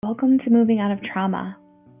Welcome to Moving Out of Trauma,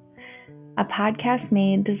 a podcast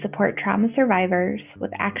made to support trauma survivors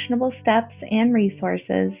with actionable steps and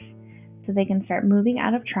resources so they can start moving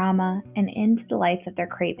out of trauma and into the life that they're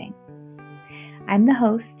craving. I'm the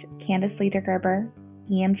host, Candace Ledergerber,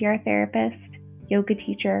 EMDR therapist, yoga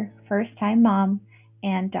teacher, first-time mom,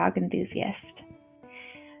 and dog enthusiast.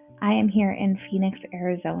 I am here in Phoenix,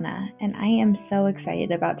 Arizona, and I am so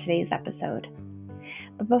excited about today's episode.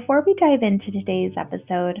 But before we dive into today's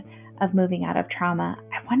episode of Moving Out of Trauma,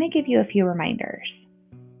 I want to give you a few reminders.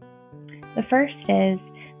 The first is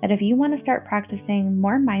that if you want to start practicing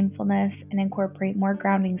more mindfulness and incorporate more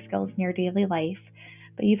grounding skills in your daily life,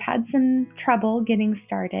 but you've had some trouble getting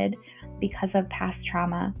started because of past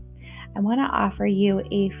trauma, I want to offer you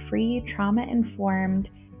a free trauma-informed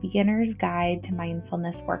beginner's guide to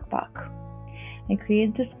mindfulness workbook. I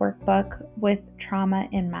created this workbook with trauma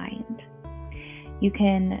in mind. You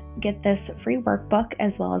can get this free workbook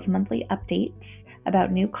as well as monthly updates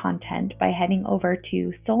about new content by heading over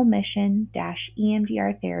to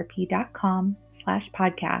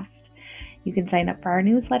soulmission-emdrtherapy.com/podcast. You can sign up for our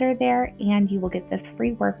newsletter there, and you will get this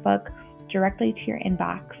free workbook directly to your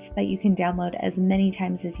inbox that you can download as many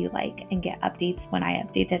times as you like and get updates when I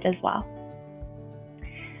update it as well.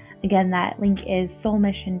 Again, that link is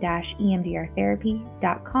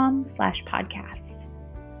soulmission-emdrtherapy.com/podcast.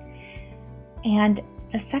 And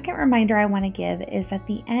the second reminder I want to give is at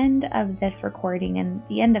the end of this recording and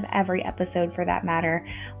the end of every episode for that matter,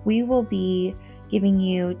 we will be giving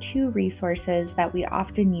you two resources that we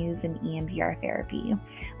often use in EMDR therapy,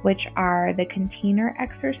 which are the container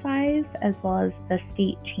exercise as well as the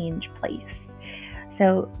state change place.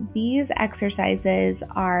 So these exercises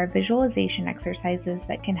are visualization exercises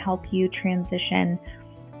that can help you transition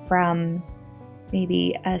from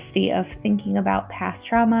maybe a state of thinking about past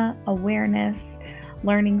trauma, awareness,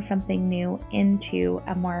 learning something new, into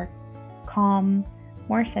a more calm,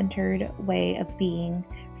 more centered way of being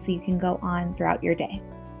so you can go on throughout your day.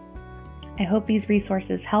 I hope these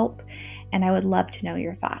resources help, and I would love to know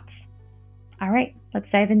your thoughts. All right,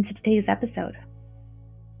 let's dive into today's episode.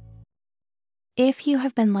 If you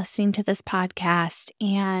have been listening to this podcast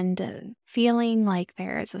and feeling like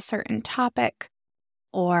there is a certain topic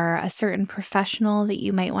or a certain professional that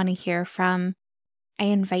you might want to hear from, I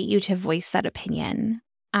invite you to voice that opinion.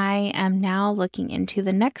 I am now looking into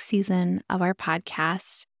the next season of our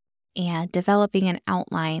podcast and developing an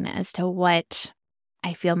outline as to what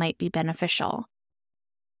I feel might be beneficial.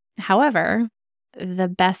 However, the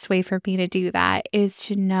best way for me to do that is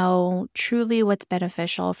to know truly what's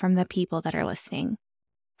beneficial from the people that are listening.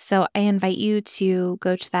 So I invite you to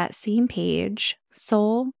go to that same page,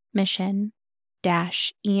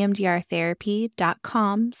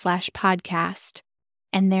 soulmission-emdrtherapy.com/podcast,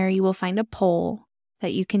 and there you will find a poll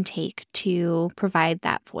that you can take to provide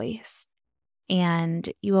that voice.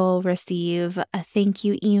 And you will receive a thank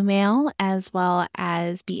you email as well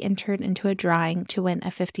as be entered into a drawing to win a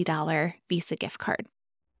 $50 Visa gift card.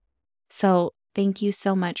 So thank you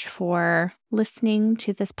so much for listening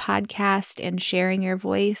to this podcast and sharing your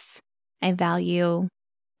voice. I value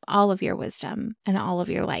all of your wisdom and all of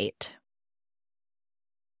your light.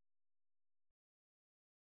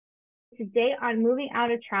 Today on Moving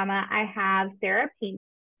Out of Trauma, I have Sarah Pink,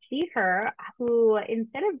 she, her, who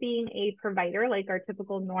instead of being a provider like our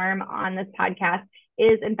typical norm on this podcast,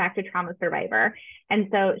 is in fact a trauma survivor. And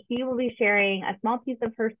so she will be sharing a small piece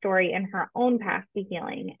of her story and her own path to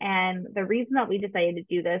healing. And the reason that we decided to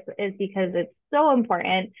do this is because it's so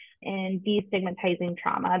important in destigmatizing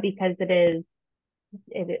trauma, because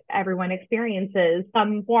everyone experiences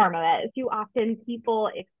some form of it. Too often people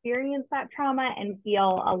experience that trauma and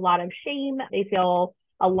feel a lot of shame. They feel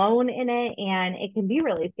alone in it, and it can be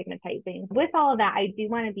really stigmatizing. With all of that, I do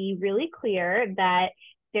want to be really clear that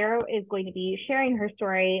Sarah is going to be sharing her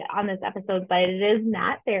story on this episode, but it is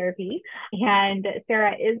not therapy. And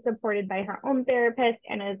Sarah is supported by her own therapist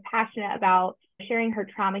and is passionate about sharing her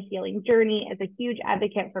trauma healing journey, as a huge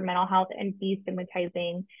advocate for mental health and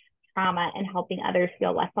destigmatizing trauma and helping others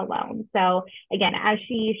feel less alone. So again, as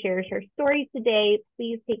she shares her story today,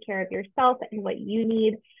 please take care of yourself and what you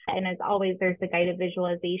need. And as always, there's the guided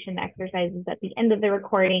visualization exercises at the end of the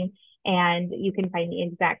recording, and you can find the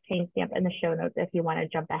exact timestamp in the show notes if you want to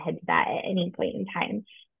jump ahead to that at any point in time.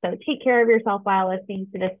 So take care of yourself while listening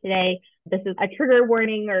to this today. This is a trigger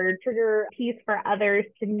warning or trigger piece for others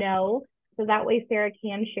to know, so that way Sarah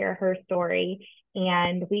can share her story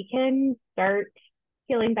and we can start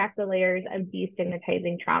peeling back the layers of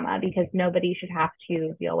destigmatizing trauma, because nobody should have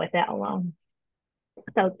to deal with it alone.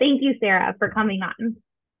 So thank you, Sarah, for coming on.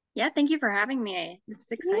 Yeah, thank you for having me. This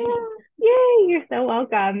is exciting. Yeah. Yay, you're so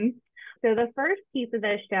welcome. So the first piece of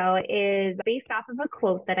the show is based off of a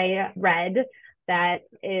quote that I read that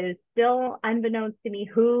is still unbeknownst to me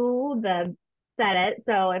who the said it.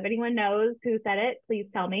 So if anyone knows who said it, please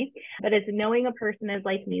tell me. But it's knowing a person is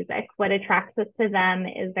like music. What attracts us to them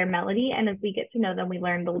is their melody. And as we get to know them, we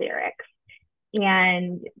learn the lyrics.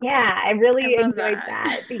 And yeah, I really enjoyed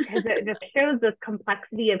that because it just shows this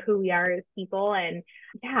complexity of who we are as people. And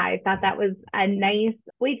yeah, I thought that was a nice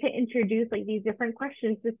way to introduce like these different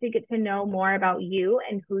questions just to get to know more about you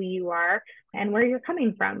and who you are and where you're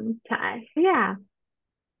coming from to us. Yeah.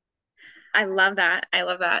 I love that. I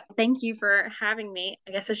love that. Thank you for having me.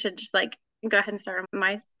 I guess I should just like go ahead and start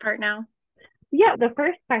my part now. Yeah, the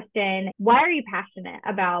first question, why are you passionate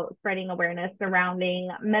about spreading awareness surrounding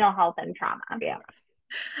mental health and trauma? Yeah.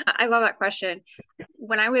 I love that question.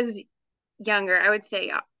 When I was younger, I would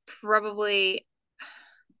say probably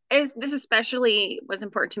this especially was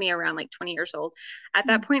important to me around like 20 years old. At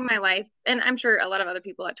that point in my life, and I'm sure a lot of other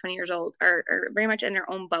people at 20 years old are very much in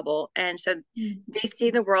their own bubble. And so they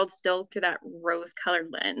see the world still through that rose-colored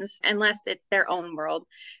lens, unless it's their own world.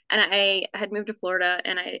 And I had moved to Florida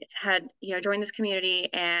and I had, joined this community,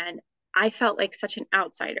 and I felt like such an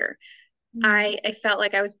outsider. I felt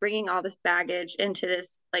like I was bringing all this baggage into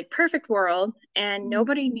this like perfect world, and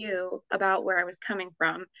nobody knew about where I was coming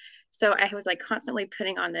from. So I was like constantly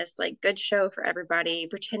putting on this like good show for everybody,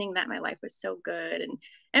 pretending that my life was so good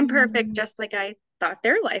and perfect, just like I thought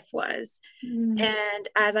their life was. And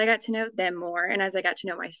as I got to know them more, and as I got to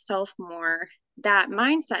know myself more, that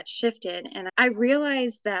mindset shifted. And I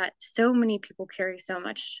realized that so many people carry so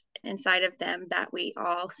much inside of them that we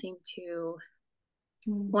all seem to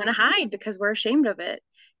want to hide because we're ashamed of it.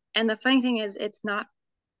 And the funny thing is, it's not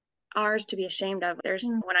ours to be ashamed of.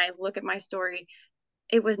 When I look at my story,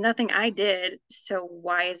 it was nothing I did. So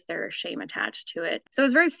why is there shame attached to it? So it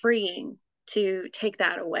was very freeing to take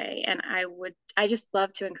that away. And I just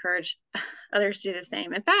love to encourage others to do the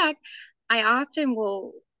same. In fact, I often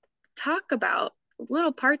will talk about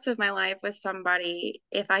little parts of my life with somebody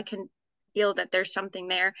if I can feel that there's something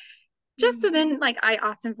there. Just so then, like, I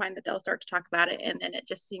often find that they'll start to talk about it, and then it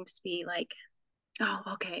just seems to be like, oh,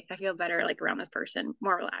 okay, I feel better, like, around this person,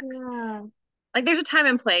 more relaxed. Yeah. Like, there's a time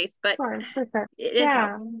and place, but for sure. it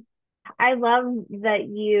helps. I love that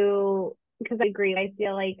because I agree. I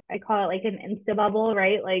feel like I call it like an insta bubble,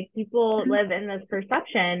 right? Like people live in this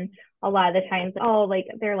perception a lot of the times, oh, like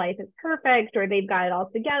their life is perfect or they've got it all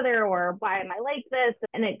together or why am I like this?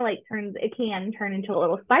 And it can turn into a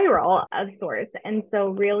little spiral of sorts. And so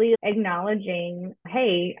really acknowledging,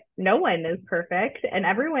 hey, no one is perfect and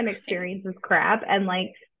everyone experiences crap. And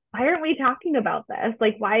like, why aren't we talking about this?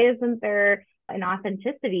 Like, why isn't there an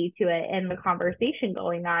authenticity to it and the conversation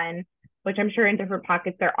going on, which I'm sure in different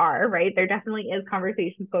pockets there are, right? There definitely is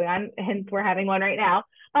conversations going on, hence we're having one right now.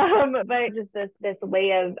 But just this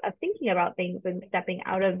way of thinking about things and stepping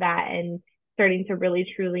out of that and starting to really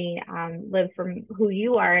truly live from who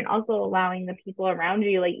you are, and also allowing the people around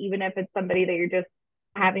you, like even if it's somebody that you're just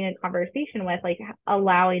having a conversation with, like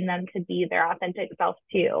allowing them to be their authentic self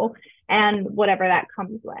too, and whatever that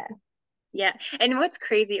comes with. Yeah. And what's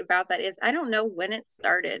crazy about that is I don't know when it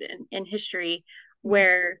started in history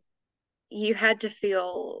where you had to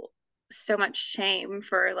feel so much shame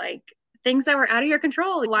for like things that were out of your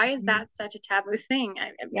control. Why is that such a taboo thing?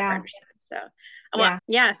 I've never understood. So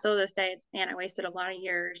still to this day, I wasted a lot of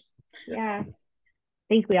years. Yeah. I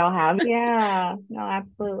think we all have. Yeah, no,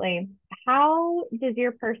 absolutely. How does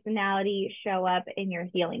your personality show up in your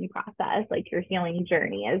healing process, like your healing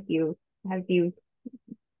journey as you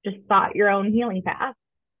just thought your own healing path?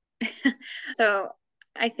 So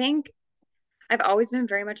I think I've always been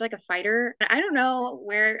very much like a fighter. I don't know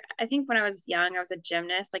I think when I was young, I was a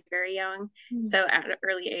gymnast, like very young. So at an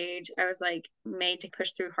early age, I was like made to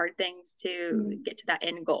push through hard things to get to that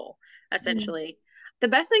end goal, essentially. The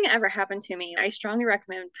best thing that ever happened to me, I strongly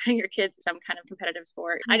recommend putting your kids in some kind of competitive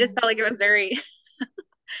sport. I just felt like it was very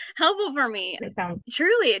helpful for me. It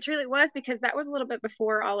truly was, because that was a little bit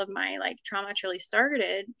before all of my like trauma truly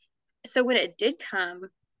started. So when it did come,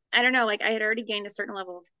 I don't know, like I had already gained a certain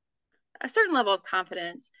level of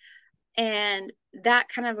confidence, and that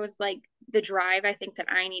kind of was like the drive I think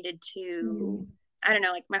that I needed to I don't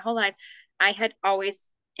know, like my whole life I had always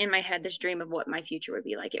in my head this dream of what my future would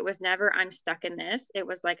be like. It was never I'm stuck in this. It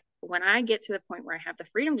was like when I get to the point where I have the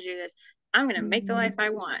freedom to do this, I'm going to make the life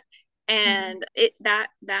I want. And that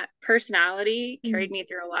personality carried me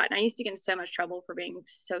through a lot. And I used to get in so much trouble for being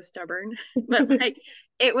so stubborn, but like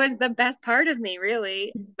it was the best part of me,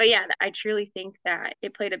 really. But yeah, I truly think that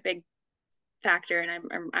it played a big factor, and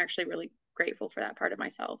I'm actually really grateful for that part of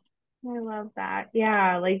myself. I love that.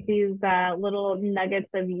 Yeah, like these little nuggets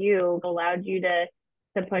of you allowed you to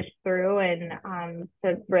push through and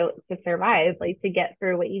to survive, like to get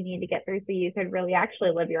through what you need to get through so you could really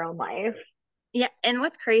actually live your own life. Yeah, and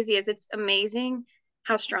what's crazy is it's amazing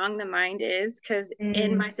how strong the mind is, because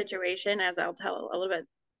in my Mm, situation, as I'll tell a little bit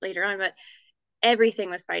later on, but everything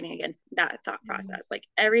was fighting against that thought mm, process. Like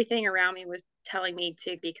everything around me was telling me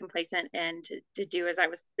to be complacent and to do as I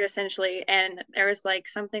was essentially. And there was like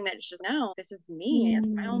something that's just, no, this is me.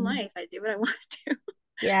 It's my own mm. life. I do what I want to do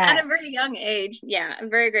at Yeah. a very young age. Yeah, I'm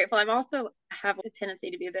very grateful. I'm also have a tendency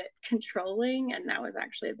to be a bit controlling, and that was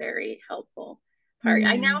actually a very helpful part.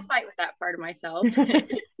 I now Mm. fight with that part of myself.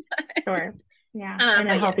 Sure. Yeah. In a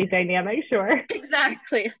But yes, healthy dynamic, sure.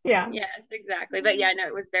 exactly. Yeah. Yes, exactly. But yeah, no,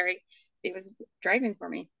 it was driving for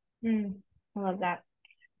me. Mm. I love that.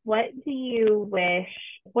 What do you wish,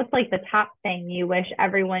 what's like the top thing you wish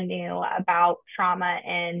everyone knew about trauma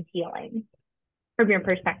and healing from your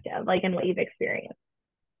perspective, like in what you've experienced?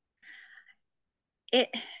 It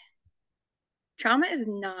Trauma is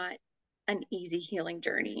not an easy healing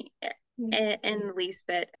journey in the least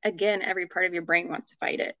bit. Again, every part of your brain wants to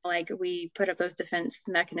fight it. Like we put up those defense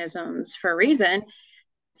mechanisms for a reason.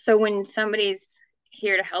 So when somebody's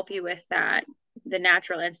here to help you with that, the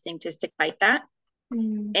natural instinct is to fight that.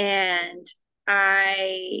 Mm. And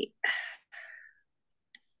I,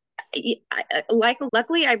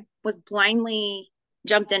 luckily, I was blindly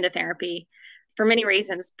jumped into therapy for many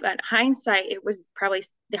reasons, but hindsight, it was probably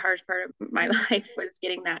the hardest part of my life was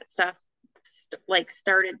getting that stuff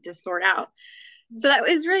started to sort out. So that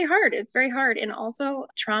was really hard. It's very hard. And also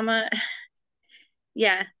trauma,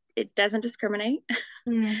 yeah, it doesn't discriminate.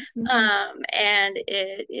 Mm. Mhm. And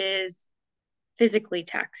it is physically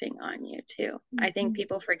taxing on you too. I think Mhm.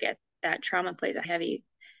 people forget that trauma plays a heavy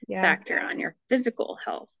Yeah. factor on your physical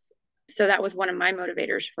health. So that was one of my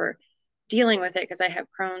motivators for dealing with it, because I have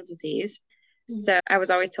Crohn's disease. Mm. So I was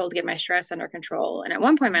always told to get my stress under control. And at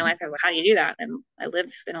one point in my life, I was like, how do you do that? And I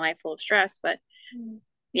live in a life full of stress. But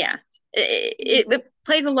yeah, it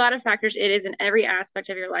plays a lot of factors. It is in every aspect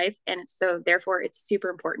of your life. And so therefore, it's super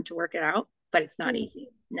important to work it out, but it's not Mm. easy.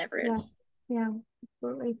 Never Yeah. is. Yeah.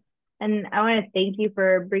 Absolutely. And I want to thank you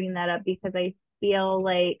for bringing that up because I feel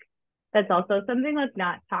like that's also something that's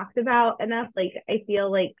not talked about enough. Like I feel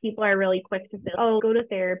like people are really quick to say, "Oh, go to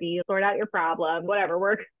therapy, sort out your problem, whatever,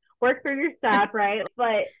 work through your stuff," right?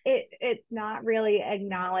 But it's not really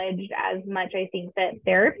acknowledged as much. I think that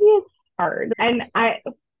therapy is hard, and Yes.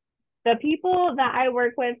 the people that I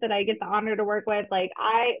work with that I get the honor to work with, like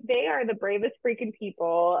they are the bravest freaking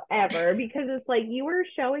people ever because it's like you are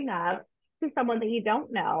showing up to someone that you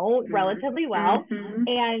don't know relatively well Mm-hmm.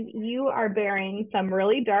 and you are bearing some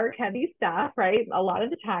really dark, heavy stuff, right? A lot of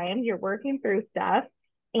the time you're working through stuff.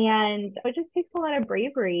 And it just takes a lot of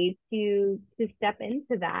bravery to step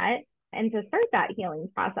into that and to start that healing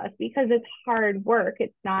process because it's hard work.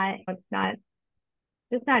 It's not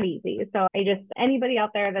easy. So I just anybody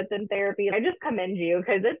out there that's in therapy, I just commend you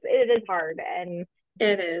because it is hard and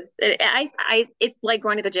It is. It's like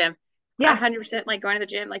going to the gym. A yeah. 100% like going to the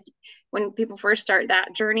gym. Like when people first start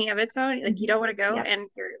that journey of its own, like you Mm-hmm. don't want to go Yep. and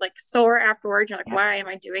you're like sore afterwards. You're like, Yep. why am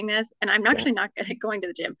I doing this? And I'm Yep. actually not good at going to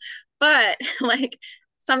the gym, but like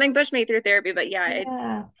something pushed me through therapy. But yeah,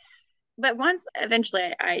 Yeah. but once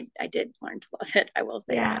eventually I did learn to love it. I will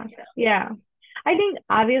say that. Yeah. So Yeah. I think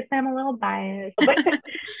obviously I'm a little biased, but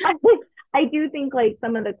I, I do think like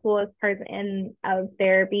some of the coolest parts in of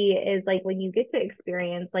therapy is like when you get to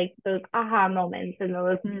experience like those aha moments and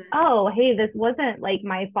those, mm, oh, hey, this wasn't like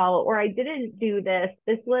my fault, or I didn't do this.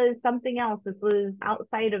 This was something else. This was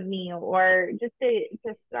outside of me, or just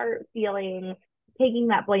to start feeling taking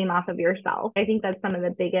that blame off of yourself. I think that's some of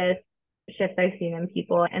the biggest shifts I've seen in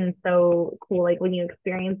people and so cool. Like when you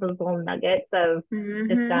experience those little nuggets of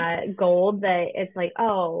just hmm that gold that it's like,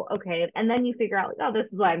 oh, okay. And then you figure out like, oh, this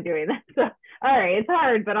is why I'm doing this. So, all right, it's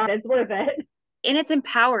hard, but it's worth it. and it's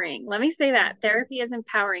empowering. Let me say Yeah. that therapy is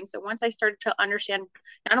empowering. So once I started to understand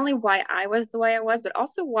not only why I was the way I was, but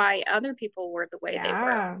also why other people were the way they were Yeah,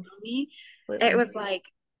 around me, it absolutely. was like,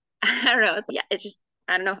 I don't know. It's just,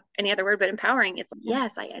 I don't know any other word, but empowering. It's like, Yeah.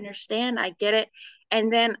 yes, I understand. I get it.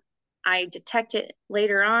 And then I detect it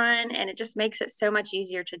later on, and it just makes it so much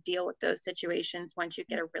easier to deal with those situations once you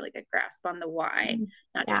get a really good grasp on the why,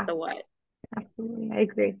 not just Yeah, the what. absolutely. I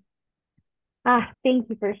agree. Thank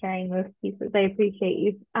you for sharing those pieces. I appreciate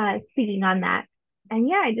you speaking on that. And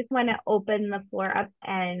yeah, I just want to open the floor up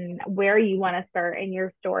and where you want to start in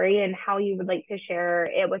your story and how you would like to share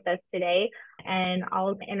it with us today. And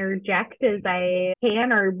I'll interject as I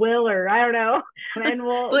can or will, or I don't know.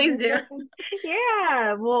 And Please do.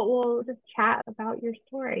 Yeah, we'll just chat about your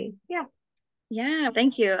story. Yeah. Yeah,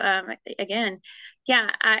 thank you. Again, yeah.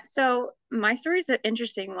 So my story is an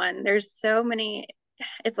interesting one. There's so many,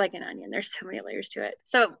 it's like an onion. There's so many layers to it.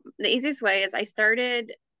 So the easiest way is I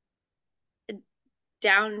started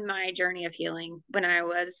down my journey of healing when I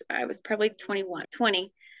was probably 21,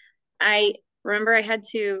 20. I remember I had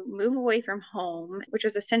to move away from home, which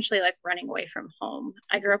was essentially like running away from home.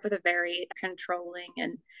 I grew up with a very controlling,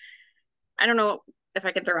 and I don't know if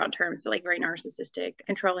I can throw out terms, but like very narcissistic,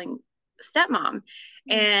 controlling stepmom.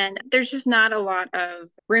 And there's just not a lot of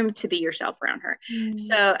room to be yourself around her.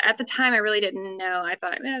 So at the time, I really didn't know. I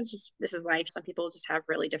thought, it's just, this is life. Some people just have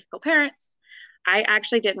really difficult parents. I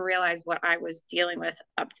actually didn't realize what I was dealing with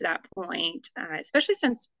up to that point, especially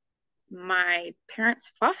since my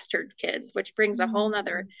parents fostered kids, which brings a whole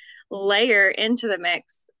nother layer into the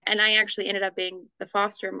mix. And I actually ended up being the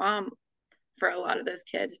foster mom for a lot of those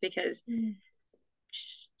kids because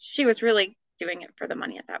she was really doing it for the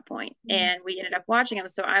money at that point. And we ended up watching them.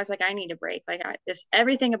 So I was like, I need a break. Like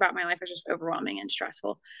everything about my life was just overwhelming and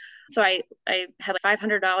stressful. So I had like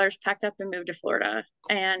 $500 packed up and moved to Florida,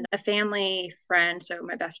 and a family friend. So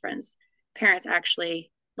my best friend's parents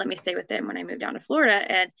actually let me stay with them when I moved down to Florida,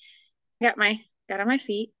 and got on my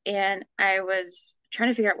feet, and I was trying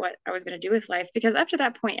to figure out what I was going to do with life, because up to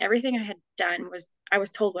that point, everything I had done was I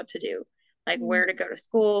was told what to do, like where to go to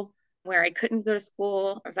school, where I couldn't go to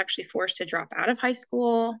school. I was actually forced to drop out of high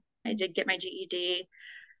school. I did get my GED.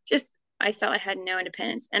 Just, I felt I had no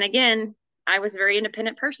independence. And again, I was a very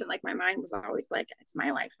independent person. Like my mind was always like, it's my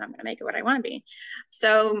life and I'm going to make it what I want to be.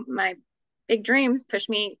 So my big dreams pushed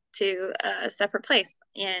me to a separate place.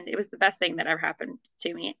 And it was the best thing that ever happened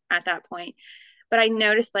to me at that point. But I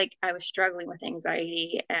noticed like I was struggling with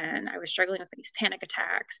anxiety, and I was struggling with these panic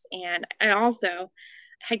attacks. And I also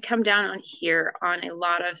had come down on here on a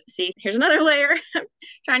lot of, see, here's another layer. I'm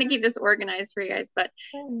trying to keep this organized for you guys, but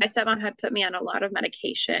my stepmom had put me on a lot of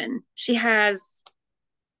medication. She has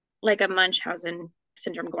like a Munchausen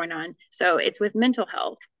syndrome going on. So it's with mental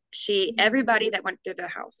health. Everybody that went through the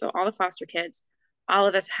house, so all the foster kids, all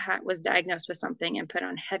of us was diagnosed with something and put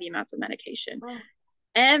on heavy amounts of medication.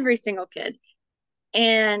 Every single kid.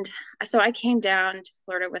 And so I came down to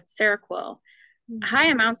Florida with Seroquel, high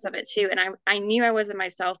amounts of it too. And I knew I wasn't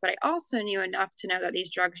myself, but I also knew enough to know that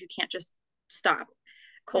these drugs, you can't just stop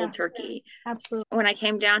cold turkey. Absolutely. So when I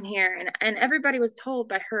came down here, and everybody was told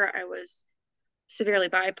by her I was severely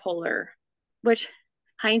bipolar, which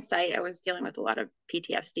hindsight, I was dealing with a lot of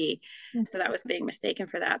PTSD. So that was being mistaken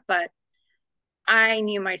for that. But I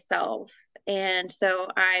knew myself. And so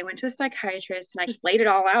I went to a psychiatrist, and I just laid it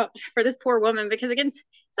all out for this poor woman, because again,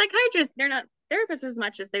 psychiatrists, they're not therapists as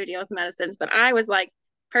much as they deal with medicines. But I was like,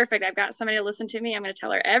 perfect. I've got somebody to listen to me. I'm going to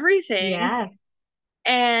tell her everything. Yeah.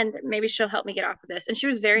 And maybe she'll help me get off of this. And she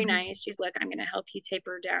was very nice. She's like, I'm going to help you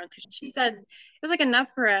taper down. Because she said it was like enough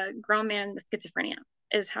for a grown man with schizophrenia,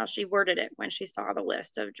 is how she worded it when she saw the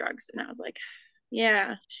list of drugs. And I was like,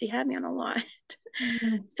 yeah, she had me on a lot.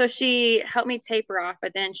 So she helped me taper off.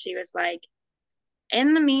 But then she was like,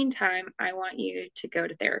 in the meantime, I want you to go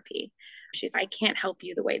to therapy. She's, I can't help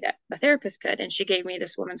you the way that the therapist could. And she gave me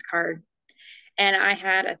this woman's card. And I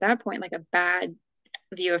had at that point like a bad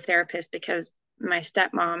view of therapists, because my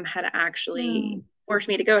stepmom had actually forced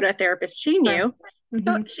me to go to a therapist she knew,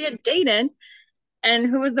 who she had dated, and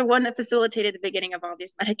who was the one that facilitated the beginning of all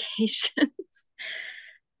these medications.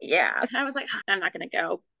 Yeah. I was like, I'm not going to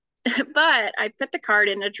go. But I put the card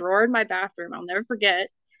in a drawer in my bathroom. I'll never forget.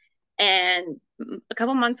 And a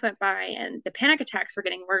couple months went by, and the panic attacks were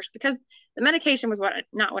getting worse, because the medication was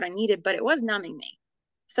not what I needed, but it was numbing me.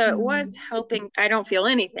 So it was helping. I don't feel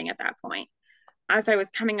anything at that point. As I was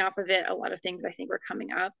coming off of it, a lot of things I think were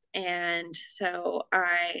coming up. And so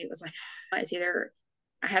I was like, it's either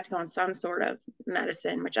I had to go on some sort of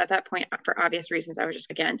medicine, which at that point, for obvious reasons, I was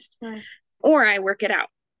just against, or I work it out.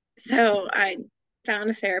 So I found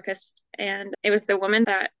a therapist, and it was the woman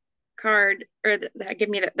that card, or that gave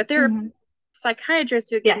me the therapist, psychiatrist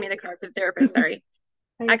who gave me the card for the therapist. Sorry.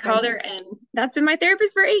 I called her, and that's been my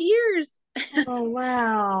therapist for 8 years. Oh,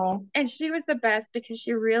 wow. And she was the best, because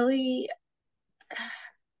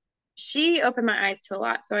she opened my eyes to a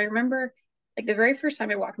lot. So I remember like the very first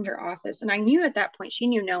time I walked into her office, and I knew at that point she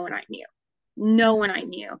knew no one I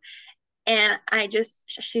knew. And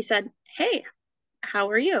she said, hey, how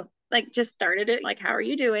are you? Like, just started it like, how are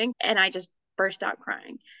you doing? And I just burst out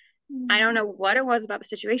crying, I don't know what it was about the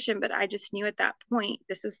situation, but I just knew at that point,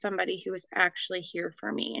 this was somebody who was actually here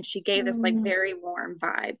for me. And she gave this like very warm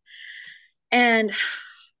vibe. And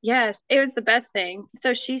yes, it was the best thing. So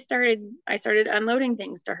I started unloading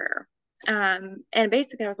things to her. And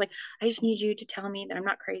basically I was like, I just need you to tell me that I'm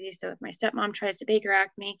not crazy. So if my stepmom tries to Baker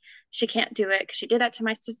act me, she can't do it because she did that to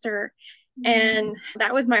my sister. And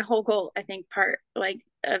that was my whole goal, I think, part like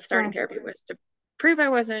of starting therapy was to prove I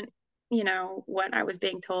wasn't, what I was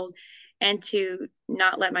being told, and to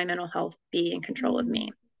not let my mental health be in control of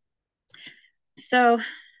me. So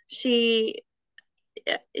she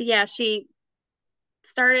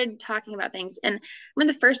started talking about things. And I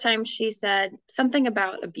remember the first time she said something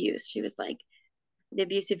about abuse. She was like, the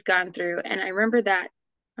abuse you've gone through. And I remember that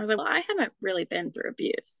I was like, well, I haven't really been through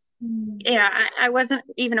abuse. Yeah, I wasn't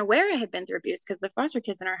even aware I had been through abuse because the foster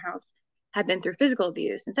kids in our house had been through physical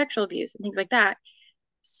abuse and sexual abuse and things like that.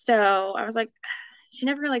 So I was like, she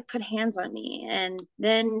never like put hands on me. And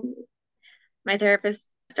then my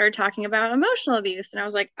therapist started talking about emotional abuse. And I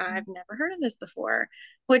was like, I've never heard of this before,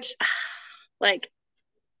 which like,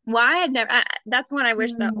 why I'd never, that's one I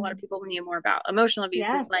wish that a lot of people knew more about. Emotional abuse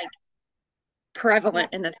is like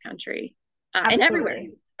prevalent in this country and everywhere.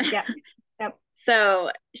 Yep.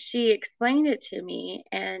 So she explained it to me,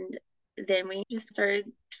 and then we just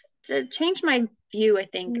started to change my view, I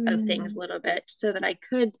think, of things a little bit so that I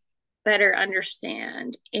could better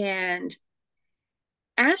understand. And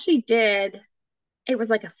as she did, it was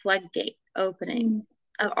like a floodgate opening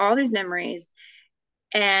of all these memories.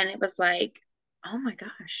 And it was like, oh my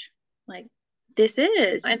gosh, like this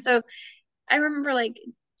is. And so I remember like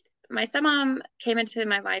my stepmom came into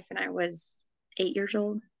my life and I was 8 years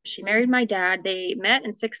old. She married my dad. They met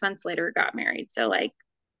and 6 months later got married. So like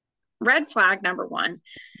red flag number one.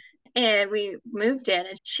 And we moved in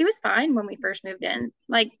and she was fine when we first moved in.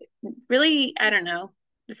 Like really, I don't know,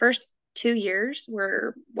 the first 2 years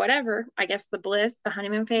were whatever, I guess the bliss, the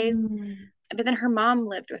honeymoon phase. But then her mom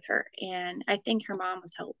lived with her, and I think her mom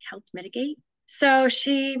was helped mitigate. So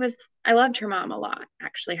I loved her mom a lot,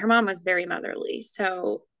 actually. Her mom was very motherly.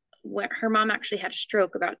 So when her mom actually had a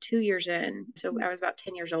stroke about 2 years in, so I was about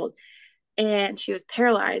 10 years old, and she was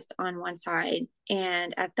paralyzed on one side.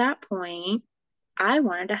 And at that point, I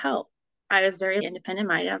wanted to help. I was very independent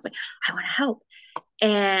minded. I was like, I want to help.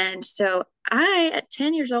 And so I, at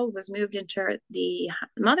 10 years old, was moved into the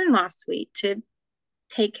mother-in-law suite to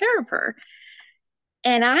take care of her.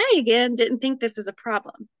 And I, again, didn't think this was a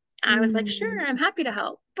problem. I was like, sure, I'm happy to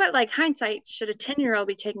help. But like hindsight, should a 10-year-old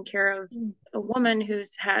be taking care of a woman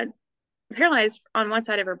who's had paralyzed on one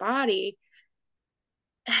side of her body?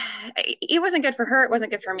 It wasn't good for her. It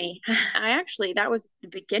wasn't good for me. That was the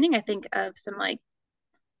beginning, I think, of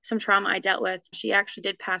some trauma I dealt with. She actually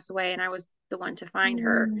did pass away, and I was the one to find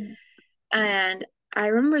her. And I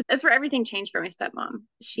remember that's where everything changed for my stepmom.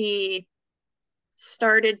 She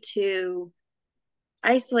started to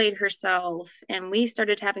isolate herself, and we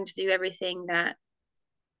started having to do everything that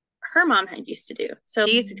her mom had used to do. So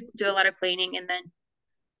she used to do a lot of cleaning, and then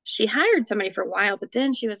she hired somebody for a while, but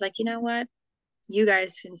then she was like, you know what, you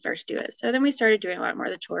guys can start to do it. So then we started doing a lot more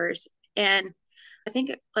of the chores. And I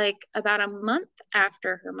think like about a month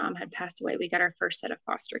after her mom had passed away, we got our first set of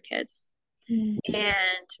foster kids.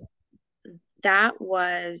 And that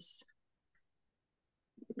was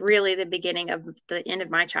really the beginning of the end of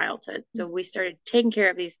my childhood. So we started taking care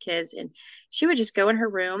of these kids, and she would just go in her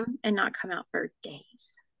room and not come out for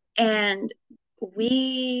days. And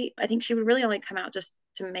I think she would really only come out just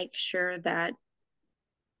to make sure that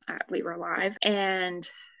we were alive. And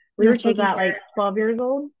we were taking care. Like 12 years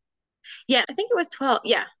old? Yeah, I think it was 12.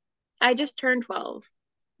 Yeah. I just turned 12.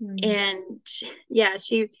 And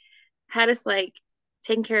she had us like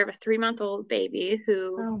taking care of a 3-month-old baby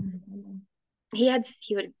who he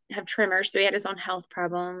would have tremors, so he had his own health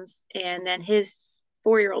problems, and then his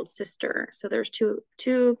 4-year-old sister. So there's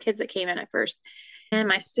two kids that came in at first, and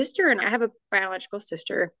my sister and I have a biological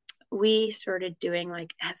sister. We started doing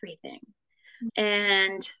like everything,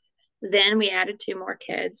 and then we added 2 more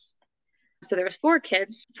kids, so there was 4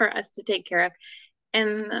 kids for us to take care of.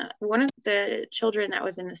 And one of the children that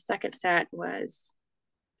was in the second set was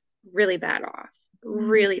really bad off.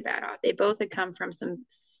 They both had come from some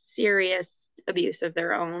serious abuse of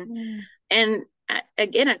their own. And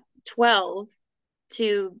again, at 12,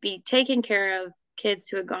 to be taking care of kids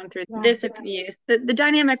who had gone through this abuse, the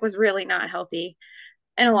dynamic was really not healthy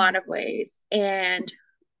in a lot of ways. And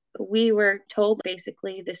we were told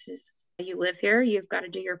basically, you live here, you've got to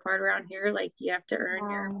do your part around here. Like you have to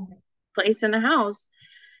earn your place in the house.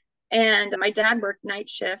 And my dad worked night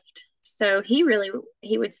shift. So he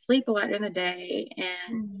would sleep a lot in the day,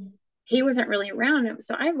 and he wasn't really around.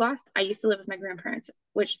 So I used to live with my grandparents,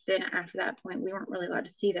 which then after that point, we weren't really allowed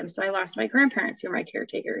to see them. So I lost my grandparents, who were my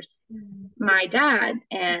caretakers, my dad,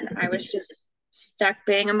 and I was just stuck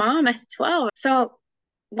being a mom at 12. So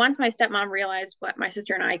once my stepmom realized what my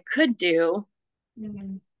sister and I could do,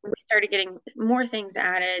 we started getting more things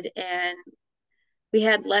added, and we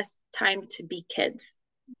had less time to be kids.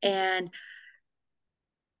 And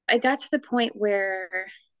I got to the point where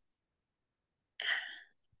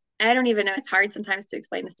I don't even know, it's hard sometimes to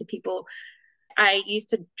explain this to people. I used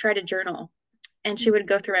to try to journal, and she would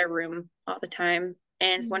go through my room all the time.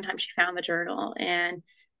 And one time she found the journal, and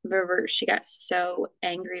remember, she got so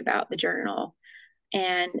angry about the journal.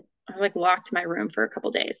 And I was like locked in my room for a couple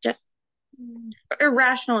of days, just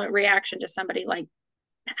irrational reaction to somebody like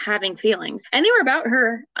having feelings. And they were about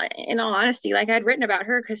her, in all honesty. Like, I'd written about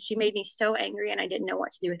her because she made me so angry and I didn't know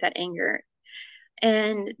what to do with that anger.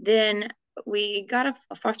 And then we got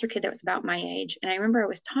a foster kid that was about my age. And I remember I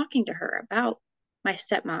was talking to her about my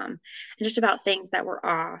stepmom and just about things that were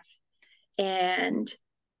off. And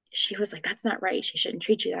she was like, that's not right. She shouldn't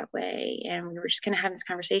treat you that way. And we were just going to have this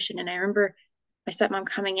conversation. And I remember my stepmom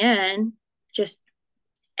coming in just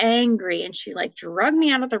angry, and she like dragged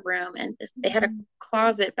me out of the room, and they had a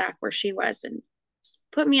closet back where she was, and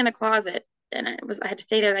put me in the closet. And I had to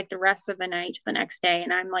stay there like the rest of the night to the next day.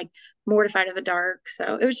 And I'm like mortified of the dark.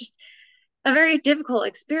 So it was just a very difficult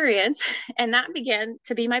experience. And that began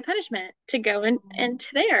to be my punishment, to go into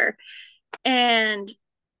there. And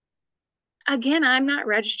again, I'm not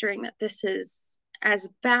registering that this is as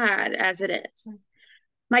bad as it is.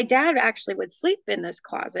 My dad actually would sleep in this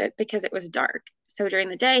closet because it was dark. So during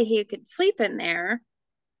the day, he could sleep in there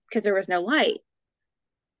because there was no light.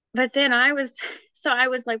 But then I was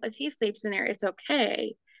like, if he sleeps in there, it's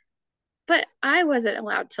okay. But I wasn't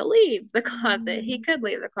allowed to leave the closet. He could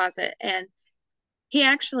leave the closet. And he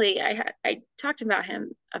actually, I talked about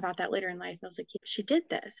him about that later in life. I was like, she did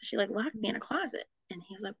this. She like locked me in a closet. And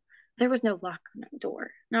he was like, there was no lock on that door.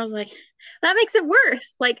 And I was like, that makes it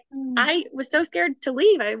worse. Like, I was so scared to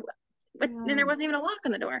leave. But then there wasn't even a lock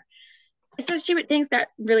on the door. So things got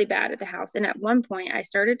really bad at the house. And at one point I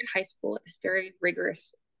started high school at this very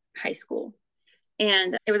rigorous high school.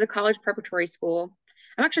 And it was a college preparatory school.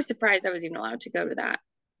 I'm actually surprised I was even allowed to go to that.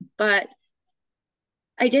 But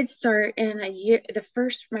I did start in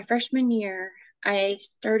my freshman year, I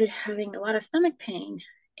started having a lot of stomach pain,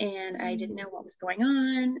 and I didn't know what was going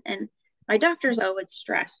on. And my doctors, it's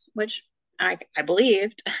stress, which I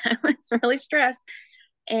believed. I was really stressed.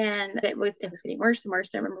 And it was getting worse and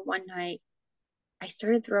worse. And I remember one night I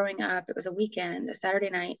started throwing up. It was a weekend, a Saturday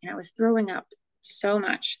night, and I was throwing up so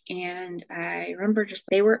much. And I remember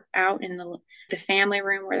they were out in the family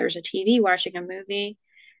room where there was a TV watching a movie.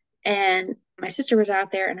 And my sister was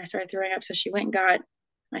out there, and I started throwing up. So she went and got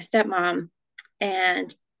my stepmom,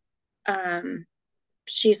 and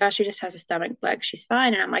she thought she just has a stomach bug. She's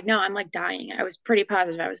fine. And I'm like, no, I'm like dying. I was pretty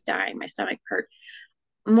positive I was dying. My stomach hurt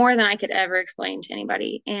more than I could ever explain to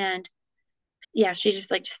anybody. And yeah, she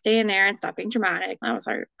just like, just stay in there and stop being dramatic. That was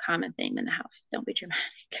our common theme in the house. Don't be dramatic.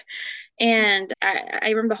 And I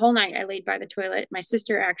remember the whole night I laid by the toilet. My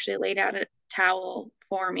sister actually laid out a towel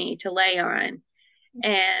for me to lay on,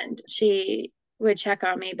 and she would check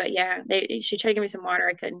on me. But yeah, she tried to give me some water.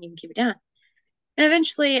 I couldn't even keep it down. And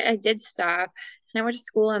eventually I did stop. And I went to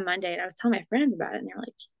school on Monday, and I was telling my friends about it, and they're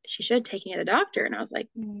like, she should take me to the doctor. And I was like,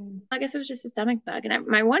 I guess it was just a stomach bug. And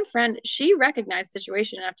my one friend, she recognized the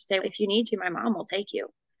situation enough to say, if you need to, my mom will take you.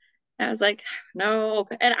 And I was like, no.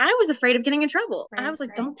 And I was afraid of getting in trouble. I was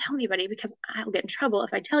like, don't tell anybody, because I'll get in trouble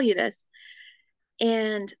if I tell you this.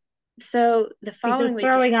 And so the following week,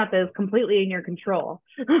 throwing up is completely in your control.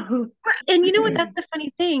 And you know what? That's the funny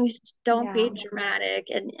thing. Don't be dramatic,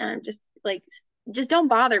 and just don't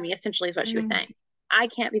bother me, essentially, is what she was saying. I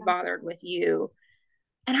can't be bothered with you.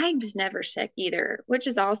 And I was never sick either, which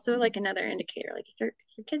is also like another indicator. Like, if your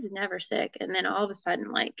kid's never sick, and then all of a sudden,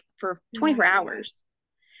 like for 24 hours.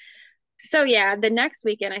 So yeah, the next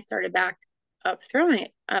weekend I started back up throwing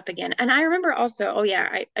it up again. And I remember also,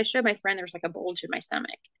 I showed my friend there was like a bulge in my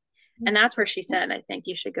stomach. And that's where she said, I think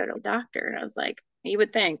you should go to a doctor. And I was like, you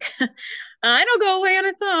would think. It'll go away on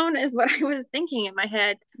its own, is what I was thinking in my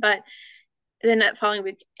head. But then that following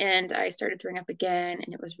weekend, I started throwing up again.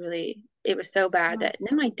 And it was so bad that, and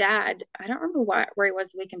then my dad, I don't remember where he was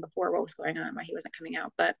the weekend before, what was going on, why he wasn't coming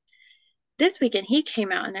out. But this weekend he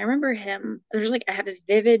came out, and I remember him, I have this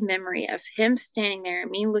vivid memory of him standing there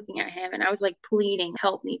and me looking at him. And I was like pleading,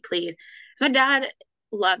 help me, please. So my dad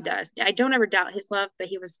loved us. I don't ever doubt his love, but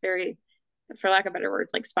he was very, for lack of better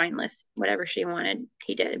words, like spineless. Whatever she wanted,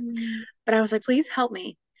 he did. But I was like, please help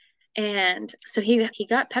me. And so he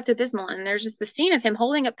got Pepto-Bismol, and there's just the scene of him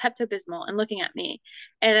holding up Pepto-Bismol and looking at me,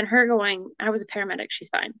 and then her going, I was a paramedic, she's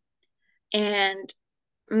fine. And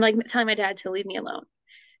I'm like telling my dad to leave me alone.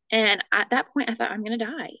 And at that point, I thought, I'm going to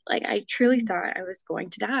die. Like, I truly thought I was going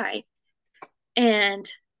to die. And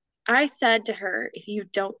I said to her, if you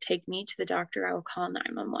don't take me to the doctor, I will call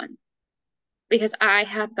 911 because I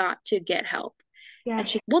have got to get help. Yeah. And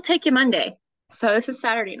she said, we'll take you Monday. So this is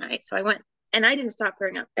Saturday night. So I went, and I didn't stop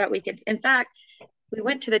throwing up that weekend. In fact, we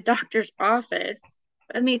went to the doctor's office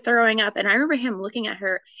with me throwing up. And I remember him looking at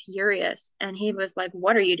her furious. And he was like,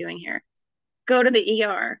 what are you doing here? Go to the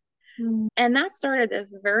ER. And that started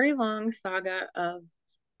this very long saga of,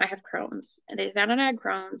 I have Crohn's, and they found out I had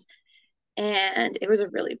Crohn's, and it was a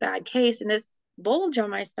really bad case. And this bulge on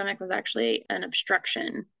my stomach was actually an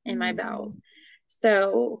obstruction in my bowels.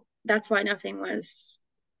 So that's why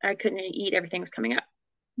I couldn't eat, everything was coming up.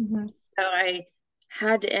 So I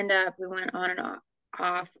had to we went on and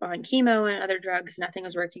off on chemo and other drugs. Nothing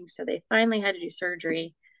was working. So they finally had to do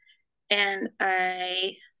surgery. And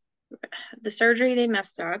the surgery, they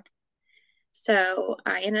messed up. So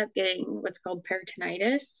I ended up getting what's called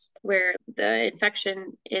peritonitis, where the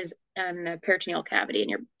infection is in the peritoneal cavity in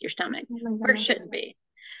your stomach, where it shouldn't be.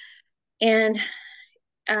 And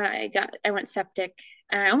I went septic,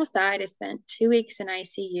 and I almost died. I spent 2 weeks in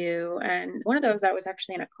ICU, and one of those I was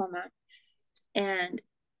actually in a coma. And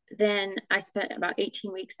then I spent about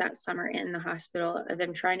 18 weeks that summer in the hospital of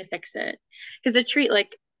them trying to fix it. Because to treat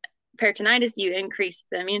like peritonitis, you increase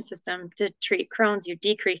the immune system. To treat Crohn's, you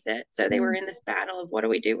decrease it. So they were in this battle of what do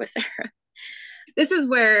we do with Sarah? This is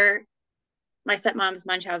where my stepmom's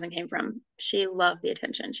Munchausen came from. She loved the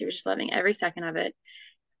attention. She was just loving every second of it.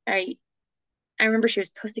 I remember she was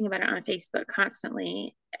posting about it on Facebook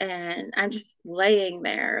constantly, and I'm just laying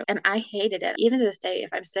there, and I hated it. Even to this day, if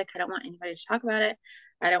I'm sick, I don't want anybody to talk about it.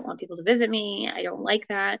 I don't want people to visit me. I don't like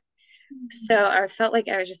that. So I felt like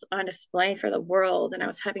I was just on display for the world, and I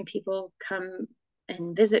was having people come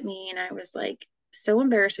and visit me, and I was like so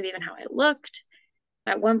embarrassed with even how I looked.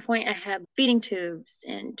 At one point I had feeding tubes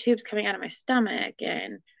and tubes coming out of my stomach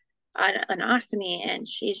and an ostomy, and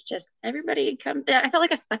she's just, everybody come. I felt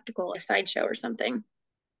like a spectacle, a sideshow or something.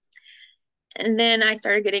 And then I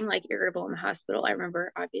started getting like irritable in the hospital. I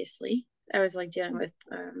remember, obviously, I was like dealing with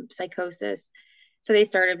psychosis. So they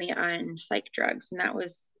started me on psych drugs, and that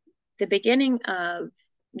was the beginning of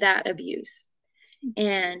that abuse.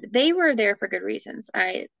 And they were there for good reasons.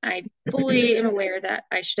 I fully am aware that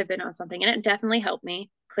I should have been on something, and it definitely helped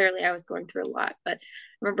me. Clearly I was going through a lot, but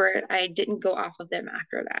remember, I didn't go off of them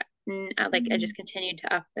after that. And I just continued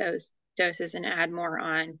to up those doses and add more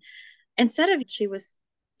on. Instead of, she was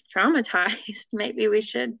traumatized, maybe we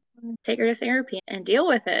should take her to therapy and deal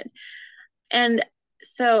with it. And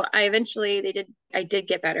so I did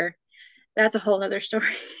get better. That's a whole other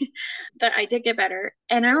story. But I did get better.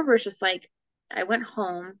 And I remember it's just like, I went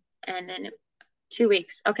home, and then 2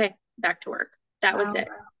 weeks, okay, back to work. That was it.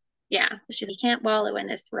 Yeah. She's like, you can't wallow in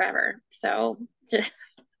this forever. So just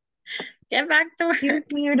get back to work. You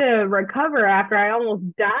need to recover after I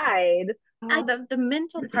almost died. The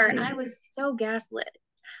mental part, I was so gaslit.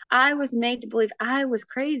 I was made to believe I was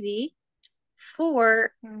crazy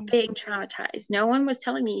for being traumatized. No one was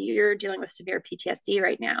telling me you're dealing with severe PTSD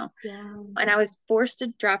right now. Yeah. And I was forced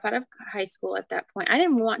to drop out of high school at that point. I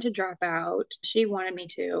didn't want to drop out. She wanted me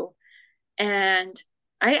to. And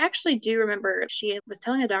I actually do remember she was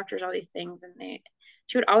telling the doctors all these things, and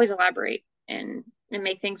she would always elaborate and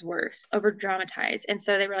make things worse, over dramatize. And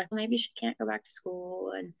so they were like, well, maybe she can't go back to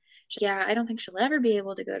school. And yeah, I don't think she'll ever be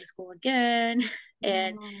able to go to school again.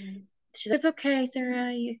 And she's like, it's okay,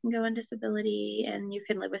 Sarah, you can go on disability and you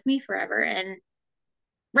can live with me forever. And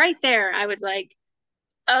right there, I was like,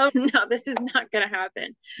 oh no, this is not going to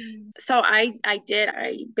happen. So I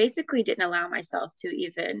basically didn't allow myself to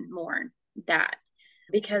even mourn that,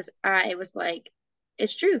 because I was like,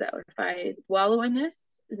 it's true though. If I wallow in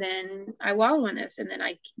this, then I wallow in this, and then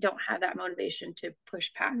I don't have that motivation to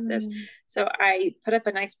push past this. So I put up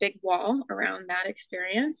a nice big wall around that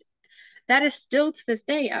experience. That is still to this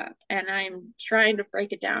day up, and I'm trying to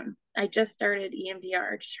break it down. I just started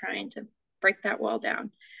EMDR, just trying to break that wall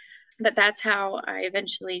down. But that's how I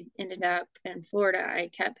eventually ended up in Florida. I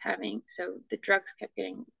kept having, so the drugs kept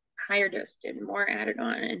getting higher dosed and more added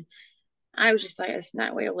on. And I was just like, it's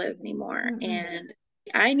not a way to live anymore. And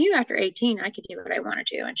I knew after 18, I could do what I wanted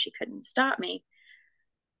to, and she couldn't stop me.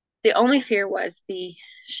 The only fear was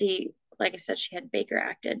like I said, she had Baker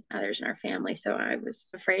acted others in our family. So I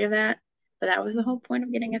was afraid of that. But that was the whole point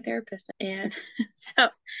of getting a therapist. And so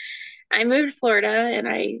I moved to Florida and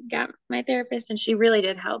I got my therapist, and she really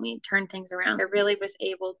did help me turn things around. I really was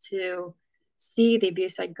able to see the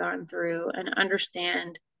abuse I'd gone through and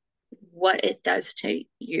understand what it does to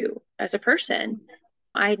you as a person.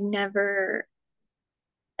 I'd never,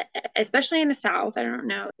 especially in the South, I don't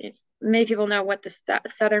know if many people know what the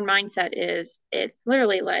Southern mindset is. It's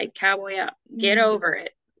literally like cowboy up, get over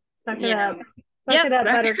it. Suck it You up. know, Suck yep, it up,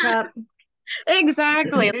 suck. buttercup.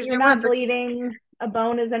 Exactly. There's You're no word not for bleeding. A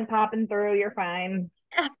bone isn't popping through. You're fine.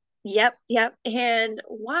 Yep, yep. And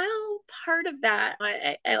while part of that,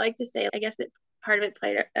 I like to say, I guess that part of it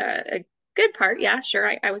played a good part. Yeah,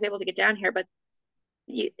 sure. I was able to get down here, but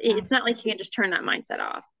it's not like you can just turn that mindset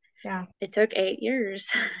off. Yeah. It took 8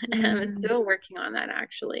 years. And I'm still working on that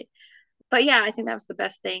actually. But yeah, I think that was the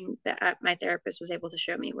best thing that my therapist was able to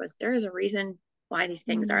show me was there is a reason why these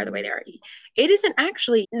things are the way they are. It isn't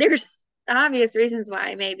actually, there's obvious reasons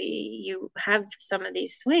why maybe you have some of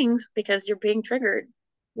these swings because you're being triggered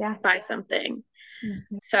by something.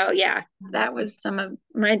 So yeah, that was some of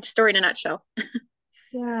my story in a nutshell.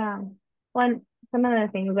 Yeah. One, some of the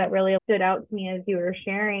things that really stood out to me as you were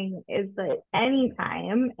sharing is that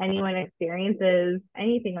anytime anyone experiences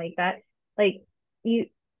anything like that, like you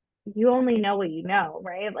you only know what you know,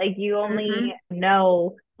 right? Like you only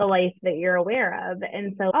know the life that you're aware of.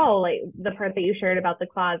 And so, oh, like the part that you shared about the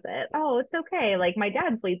closet, oh, it's okay. Like my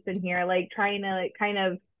dad sleeps in here, like trying to kind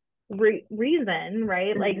of reason,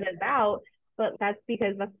 right? Like this out. But that's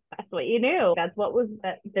because that's what you knew. That's what was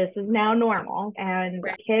that. This is now normal. And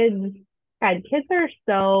kids, God, kids are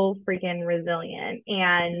so freaking resilient,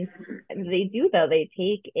 and they do though. They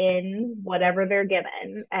take in whatever they're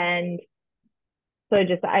given, and so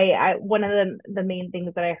just I one of the main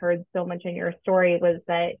things that I heard so much in your story was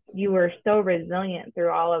that you were so resilient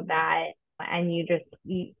through all of that, and you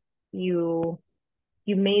you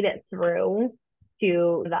made it through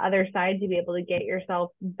to the other side to be able to get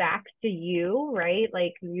yourself back to you, right?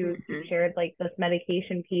 Like you shared like this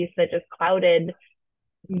medication piece that just clouded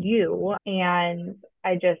you, and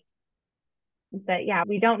I just that yeah,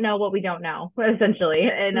 we don't know what we don't know, essentially,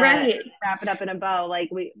 and wrap it up in a bow. Like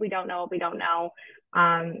we don't know what we don't know.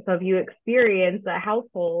 So if you experience a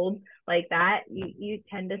household like that, you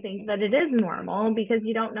tend to think that it is normal because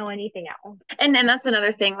you don't know anything else. And then that's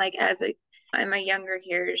another thing, like in my younger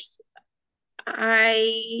years,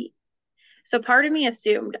 so part of me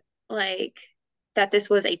assumed like that this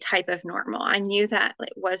was a type of normal. I knew that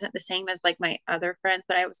it wasn't the same as like my other friends,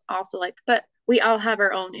 but I was also like, but we all have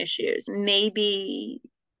our own issues. Maybe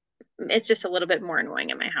it's just a little bit more annoying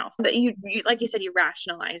in my house. But you like you said, you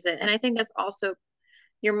rationalize it. And I think that's also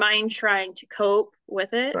your mind trying to cope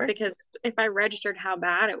with it. Sure. Because if I registered how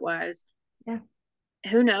bad it was,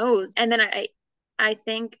 who knows? And then I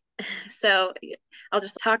think so. I'll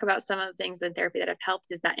just talk about some of the things in therapy that have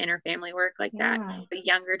helped is that inner family work, like that the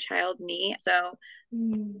younger child me. So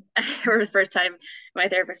I remember the first time my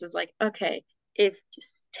therapist was like, okay, if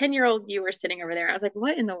 10-year-old you were sitting over there, I was like,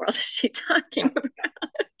 what in the world is she talking about?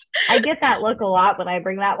 I get that look a lot when I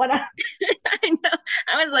bring that one up. I know.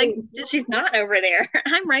 I was like, she's not over there.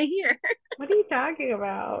 I'm right here. What are you talking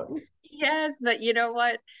about? Yes, but you know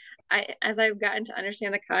what? As I've gotten to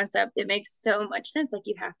understand the concept, it makes so much sense. Like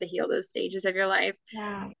you have to heal those stages of your life.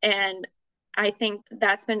 Yeah. And I think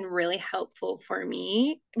that's been really helpful for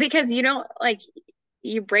me because you don't like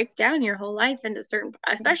you break down your whole life into certain,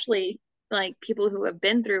 especially like people who have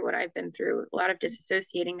been through what I've been through, a lot of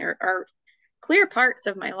disassociating are clear parts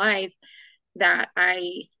of my life that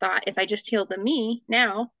I thought if I just healed the me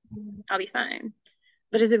now, I'll be fine.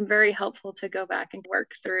 But it's been very helpful to go back and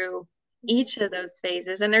work through each of those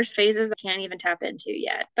phases. And there's phases I can't even tap into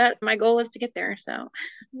yet. But my goal is to get there. So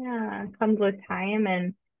yeah, it comes with time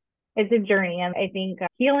and it's a journey. And I think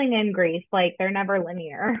healing and grief, like they're never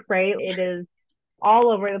linear, right? It is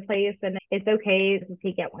all over the place, and it's okay to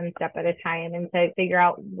take it one step at a time and to figure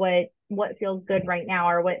out what feels good right now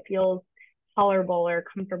or what feels tolerable or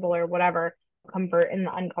comfortable or whatever, comfort in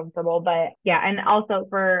the uncomfortable. But yeah, and also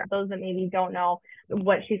for those that maybe don't know,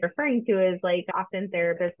 what she's referring to is like often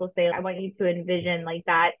therapists will say, I want you to envision like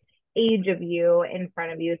that age of you in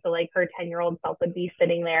front of you. So like her 10-year-old self would be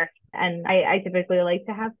sitting there. And I typically like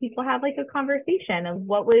to have people have like a conversation of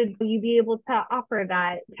what would you be able to offer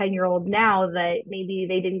that 10-year-old now that maybe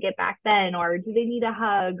they didn't get back then, or do they need a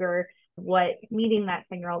hug, or what meeting that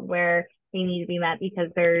 10-year-old where they need to be met, because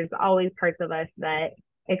there's always parts of us that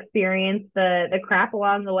experience the crap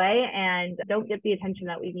along the way and don't get the attention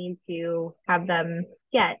that we need to have them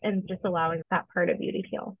get, and just allowing that part of you to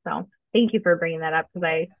heal. So thank you for bringing that up,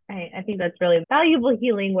 because I think that's really valuable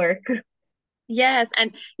healing work. Yes.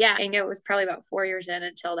 And yeah, I know it was probably about 4 years in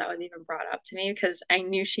until that was even brought up to me because I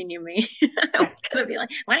knew she knew me. I Yeah. was going to be like,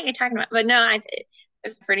 what are you talking about? But no,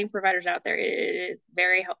 for any providers out there, it is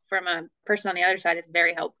very helpful. From a person on the other side, it's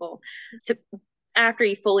very helpful to, after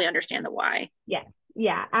you fully understand the why. Yeah.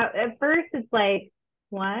 Yeah. At first, it's like,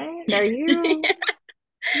 what are you?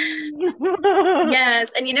 Yes.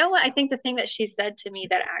 And you know what? I think the thing that she said to me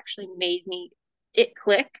that actually made it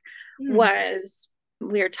click was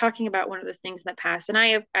we were talking about one of those things in the past. And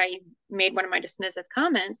I made one of my dismissive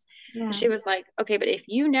comments. Yeah. She was like, okay, but if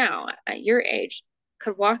you now at your age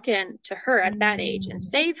could walk in to her at that age and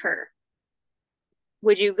save her,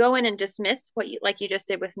 would you go in and dismiss what you, like you just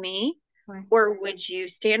did with me? Or would you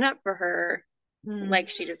stand up for her like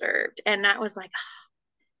she deserved? And that was like,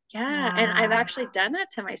 yeah. And I've actually done that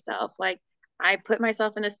to myself. Like I put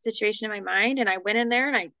myself in a situation in my mind and I went in there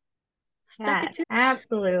and I stuck it to.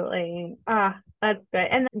 Absolutely. That's good.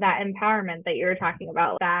 And that empowerment that you were talking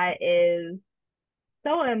about, that is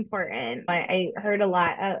so important. I heard a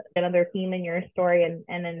lot of another theme in your story, and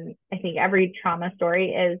in I think every trauma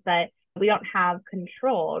story, is that we don't have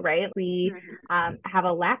control, right? We have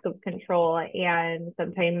a lack of control, and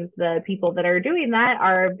sometimes the people that are doing that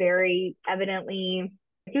are very evidently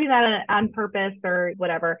doing that on purpose or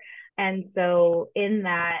whatever. And so in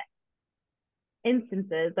that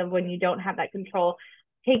instances of when you don't have that control,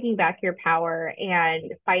 taking back your power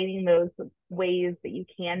and finding those ways that you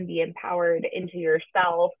can be empowered into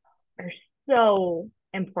yourself are so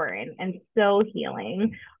important and so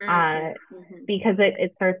healing, because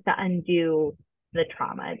it starts to undo the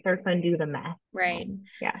trauma. It starts to undo the mess. Right.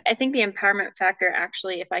 Yeah. I think the empowerment factor,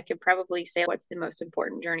 actually, if I could probably say what's the most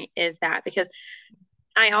important journey, is that because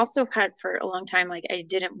I also had for a long time, like I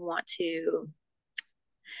didn't want to,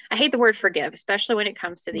 I hate the word forgive, especially when it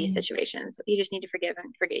comes to these situations. You just need to forgive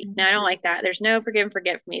and forget. Now, I don't like that. There's no forgive and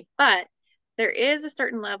forget for me, but there is a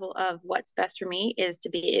certain level of what's best for me is to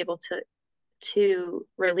be able to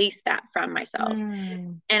release that from myself.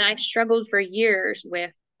 And I struggled for years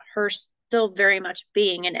with her still very much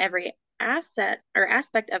being in every asset or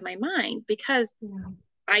aspect of my mind because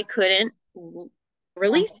I couldn't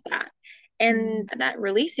release that. And that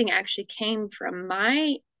releasing actually came from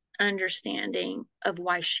my understanding of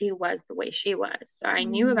why she was the way she was. So I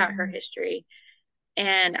knew about her history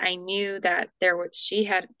and I knew that she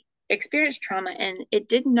had experienced trauma and it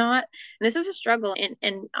did not, and this is a struggle.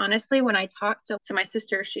 And honestly, when I talk to my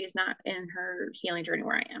sister, she's not in her healing journey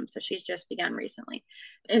where I am. So she's just begun recently.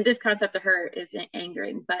 And this concept to her is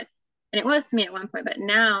angering, and it was to me at one point, but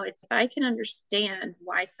now it's, if I can understand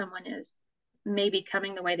why someone is maybe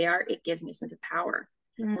coming the way they are, it gives me a sense of power.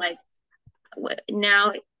 Like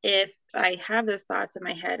now, if I have those thoughts in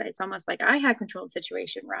my head, it's almost like I had control of the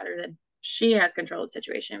situation rather than she has control of the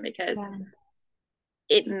situation, because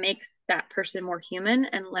it makes that person more human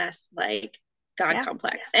and less like God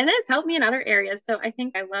complex. And it's helped me in other areas. So I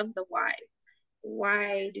think I love the why.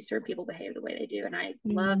 Why do certain people behave the way they do? And I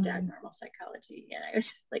loved abnormal psychology. And I was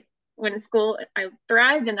just like, when in school, I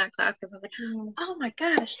thrived in that class because I was like, oh my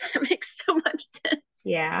gosh, that makes so much sense.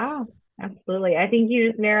 Yeah, absolutely. I think you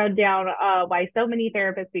just narrowed down why so many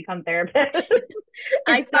therapists become therapists.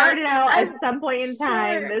 I started out at some point in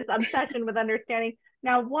time, this obsession with understanding.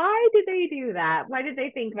 Now, why did they do that? Why did they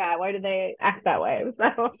think that? Why did they act that way?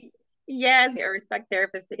 So yes, I respect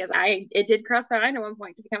therapists because it did cross my mind at one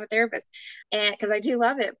point to become a therapist, and because I do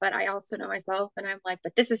love it, but I also know myself, and I'm like,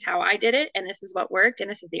 but this is how I did it, and this is what worked, and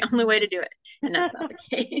this is the only way to do it, and that's not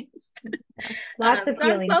the case. Lots of so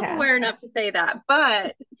I'm self-aware enough to say that,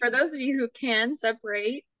 but for those of you who can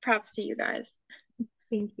separate, props to you guys.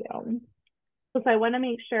 Thank you. So I want to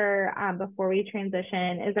make sure before we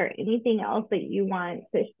transition, is there anything else that you want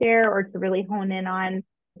to share or to really hone in on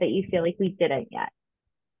that you feel like we didn't yet?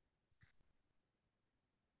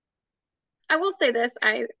 I will say this,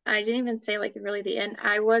 I didn't even say like really the end.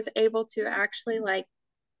 I was able to actually like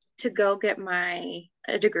to go get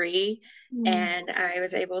a degree, and I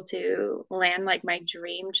was able to land like my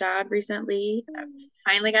dream job recently. I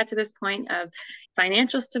finally got to this point of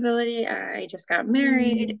financial stability. I just got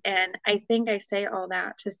married, and I think I say all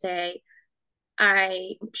that to say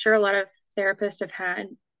I'm sure a lot of therapists have had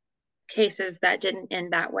cases that didn't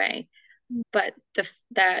end that way. But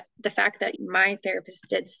the fact that my therapist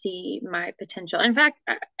did see my potential. In fact,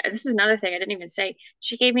 this is another thing I didn't even say.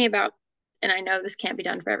 She gave me about, and I know this can't be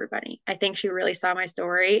done for everybody. I think she really saw my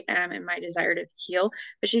story and my desire to heal,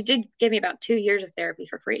 but she did give me about 2 years of therapy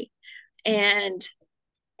for free. And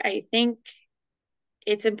I think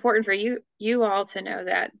it's important for you all to know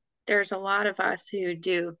that there's a lot of us who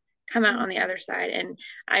do come out on the other side. And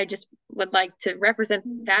I just would like to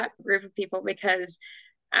represent that group of people because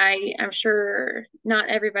I'm sure not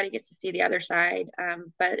everybody gets to see the other side,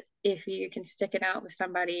 but if you can stick it out with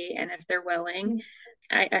somebody and if they're willing,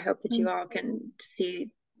 I hope that you all can see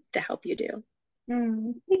the help you do.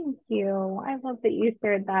 Thank you. I love that you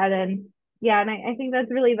shared that. And yeah, and I think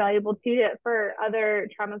that's really valuable too for other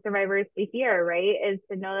trauma survivors to hear, right? Is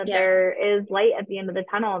to know that Yeah. there is light at the end of the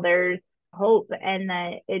tunnel. There's hope, and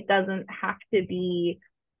that it doesn't have to be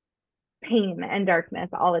pain and darkness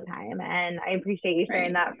all the time. And I appreciate you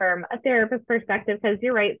sharing Right. that from a therapist perspective, because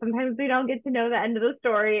you're right. Sometimes we don't get to know the end of the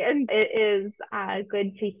story, and it is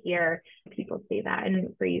good to hear people say that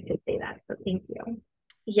and for you to say that. So thank you.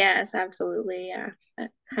 Yes, absolutely. Yeah.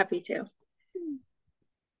 Happy to.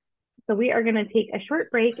 So we are going to take a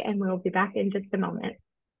short break and we'll be back in just a moment.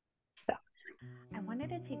 So I wanted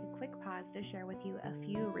to take a quick pause to share with you a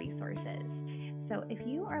few resources. So if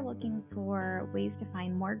you are looking for ways to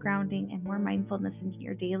find more grounding and more mindfulness into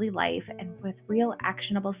your daily life and with real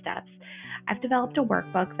actionable steps, I've developed a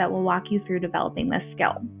workbook that will walk you through developing this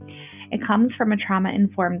skill. It comes from a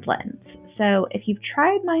trauma-informed lens. So if you've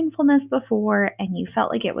tried mindfulness before and you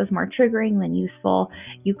felt like it was more triggering than useful,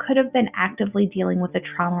 you could have been actively dealing with a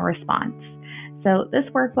trauma response. So this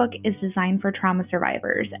workbook is designed for trauma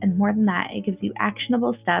survivors, and more than that, it gives you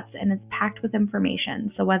actionable steps and it's packed with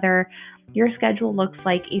information. So whether your schedule looks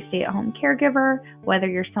like a stay-at-home caregiver, whether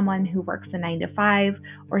you're someone who works a 9 to 5,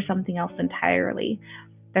 or something else entirely,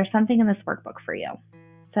 there's something in this workbook for you.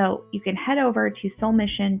 So you can head over to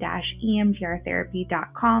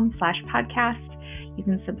soulmission-emdrtherapy.com/podcast. You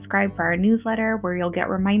can subscribe for our newsletter where you'll get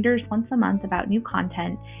reminders once a month about new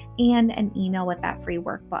content and an email with that free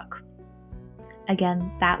workbook. Again,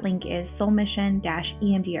 that link is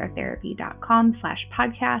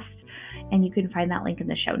soulmission-emdrtherapy.com/podcast, and you can find that link in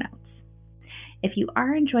the show notes. If you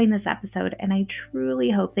are enjoying this episode, and I truly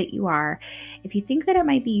hope that you are, if you think that it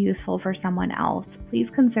might be useful for someone else, please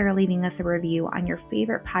consider leaving us a review on your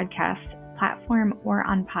favorite podcast platform or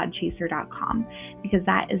on podchaser.com, because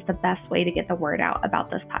that is the best way to get the word out about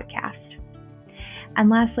this podcast. And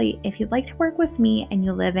lastly, if you'd like to work with me and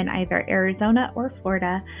you live in either Arizona or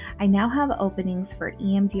Florida, I now have openings for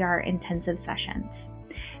EMDR intensive sessions.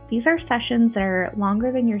 These are sessions that are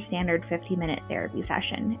longer than your standard 50-minute therapy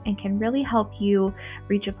session and can really help you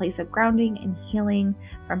reach a place of grounding and healing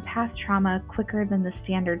from past trauma quicker than the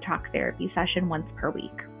standard talk therapy session once per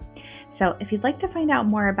week. So if you'd like to find out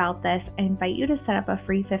more about this, I invite you to set up a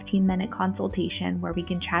free 15-minute consultation where we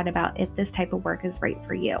can chat about if this type of work is right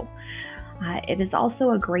for you. It is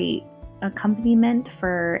also a great accompaniment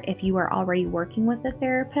for if you are already working with a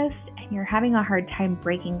therapist and you're having a hard time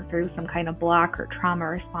breaking through some kind of block or trauma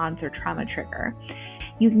response or trauma trigger.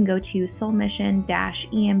 You can go to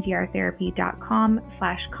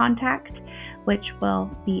soulmission-emdrtherapy.com/contact, which will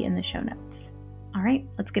be in the show notes. All right,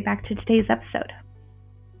 let's get back to today's episode.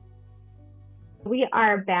 We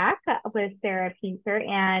are back with Sarah Painter,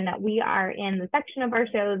 and we are in the section of our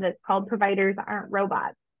show that's called Providers Aren't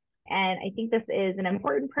Robots. And I think this is an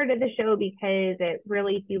important part of the show because it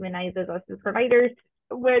really humanizes us as providers.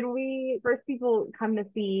 When first people come to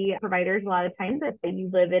see providers, a lot of times they say you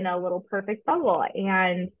live in a little perfect bubble.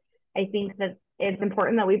 And I think that it's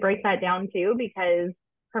important that we break that down too, because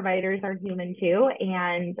providers are human too.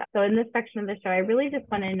 And so in this section of the show, I really just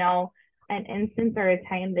want to know an instance or a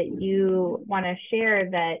time that you want to share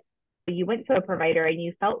that you went to a provider and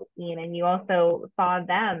you felt seen and you also saw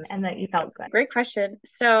them and that you felt good. Great question.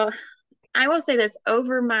 So I will say this,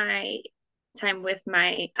 over my time with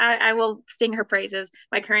I will sing her praises,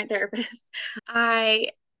 my current therapist.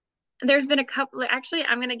 There's been a couple, actually,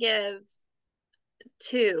 I'm going to give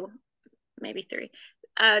 2, maybe 3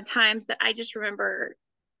 times that I just remember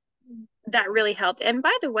that really helped. And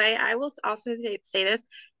by the way, I will also say this,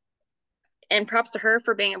 and props to her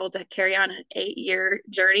for being able to carry on an 8-year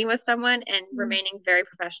journey with someone and remaining very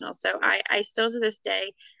professional. So I still to this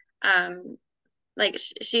day,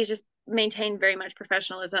 she's just maintained very much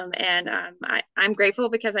professionalism, and I'm grateful,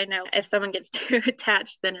 because I know if someone gets too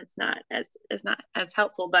attached, then it's not as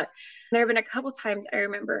helpful. But there have been a couple times I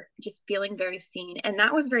remember just feeling very seen, and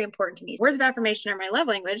that was very important to me. Words of affirmation are my love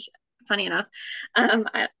language, funny enough.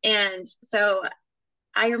 And so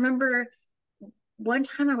I remember one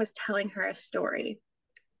time I was telling her a story,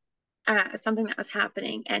 something that was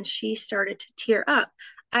happening, and she started to tear up.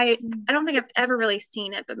 I don't think I've ever really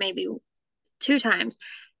seen it, but maybe 2 times.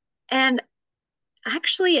 And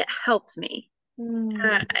actually it helped me.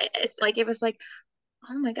 It was like,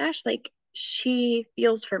 oh my gosh, like she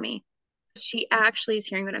feels for me. She actually is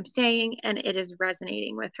hearing what I'm saying and it is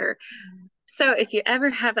resonating with her. So if you ever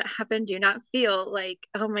have that happen, do not feel like,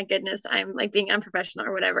 oh my goodness, I'm like being unprofessional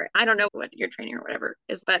or whatever. I don't know what your training or whatever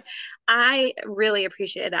is, but I really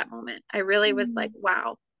appreciated that moment. I really was like,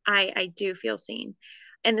 wow, I do feel seen.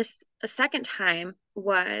 And this a second time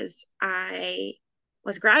was I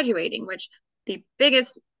was graduating, which the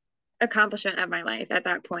biggest accomplishment of my life at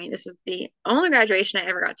that point. This is the only graduation I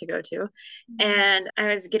ever got to go to. And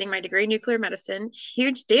I was getting my degree in nuclear medicine.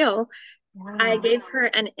 Huge deal. I gave her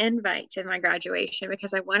an invite to my graduation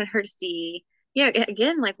because I wanted her to see, yeah,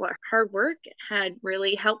 again, like what hard work had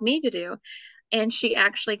really helped me to do. And she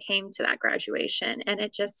actually came to that graduation, and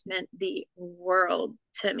it just meant the world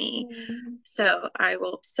to me. So I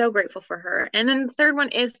will so grateful for her. And then the third one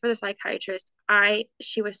is for the psychiatrist.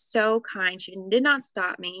 She was so kind. She did not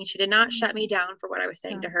stop me. She did not shut me down for what I was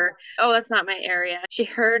saying to her. Oh, that's not my area. She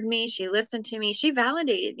heard me. She listened to me. She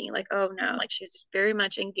validated me like, oh no, like she was just very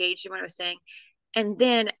much engaged in what I was saying. And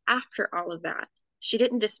then after all of that, she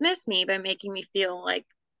didn't dismiss me by making me feel like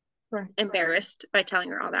embarrassed by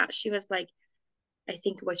telling her all that. She was like, I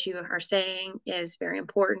think what you are saying is very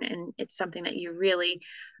important, and it's something that you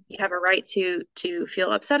have a right to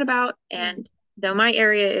feel upset about. And though my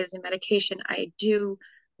area is in medication, I do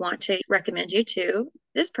want to recommend you to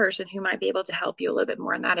this person who might be able to help you a little bit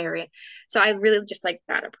more in that area. So I really just like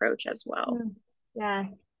that approach as well. Yeah.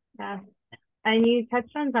 Yeah. And you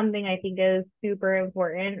touched on something I think is super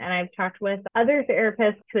important. And I've talked with other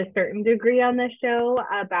therapists to a certain degree on this show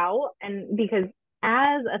about, and because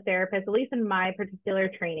as a therapist, at least in my particular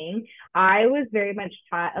training, I was very much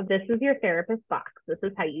taught of this is your therapist box. This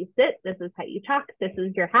is how you sit. This is how you talk. This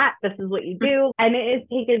is your hat. This is what you do. And it has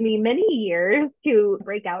taken me many years to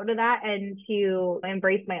break out of that and to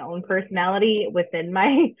embrace my own personality within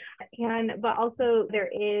but also there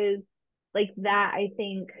is like that, I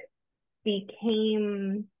think,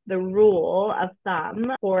 became the rule of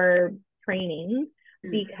thumb for training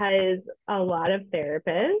because a lot of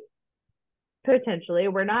therapists potentially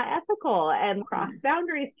were not ethical and cross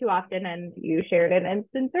boundaries too often. And you shared an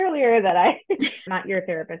instance earlier that not your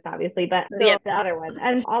therapist, obviously, but the other one.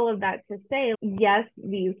 And all of that to say, yes,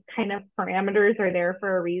 these kind of parameters are there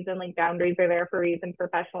for a reason, like boundaries are there for a reason,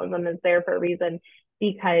 professionalism is there for a reason,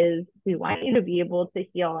 because we want you to be able to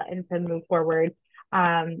heal and to move forward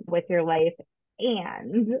with your life.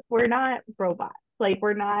 And we're not robots. Like,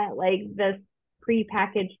 we're not like this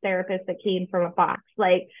prepackaged therapist that came from a box.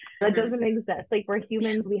 Like, that doesn't exist. Like, we're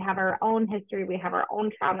humans. We have our own history. We have our own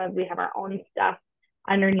traumas. We have our own stuff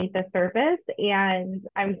underneath the surface. And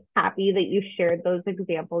I'm happy that you shared those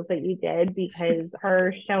examples that you did, because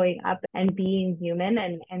her showing up and being human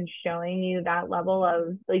and showing you that level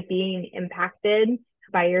of like being impacted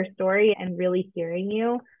by your story and really hearing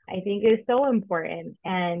you, I think is so important.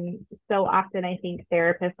 And so often I think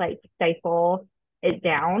therapists like stifle it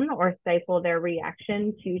down or stifle their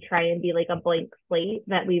reaction to try and be like a blank slate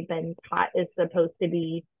that we've been taught is supposed to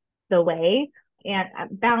be the way, and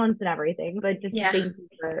balance and everything. But just thank you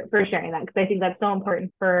for sharing that, because I think that's so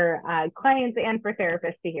important for clients and for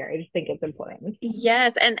therapists to hear. I just think it's important.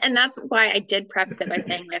 Yes. And that's why I did preface it by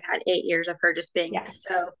saying I've had 8 years of her just being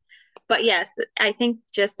so. But yes, I think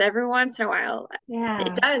just every once in a while,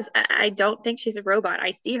 it does. I don't think she's a robot.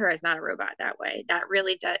 I see her as not a robot that way. That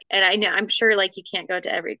really does. And I know, I'm sure like you can't go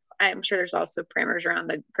to I'm sure there's also parameters around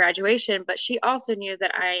the graduation, but she also knew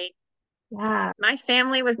that my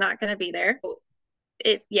family was not going to be there.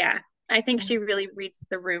 I think she really reads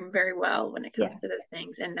the room very well when it comes to those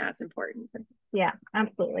things. And that's important. Yeah,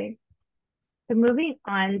 absolutely. So moving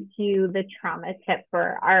on to the trauma tip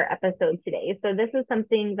for our episode today. So this is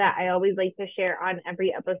something that I always like to share on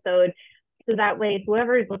every episode, so that way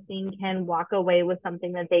whoever is listening can walk away with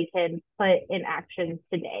something that they can put in action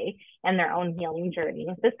today in their own healing journey.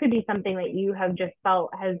 This could be something that you have just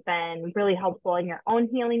felt has been really helpful in your own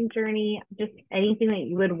healing journey, just anything that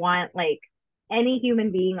you would want like any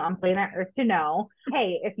human being on planet Earth to know.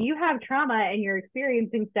 Hey, if you have trauma and you're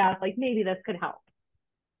experiencing stuff, like maybe this could help.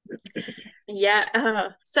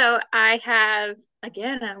 So I have,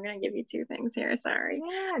 again, I'm going to give you 2 things here. Sorry.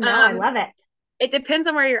 I love it. It depends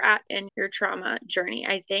on where you're at in your trauma journey,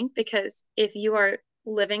 I think, because if you are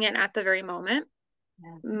living it at the very moment,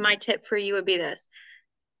 my tip for you would be this.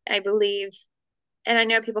 I believe, and I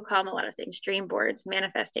know people call them a lot of things, dream boards,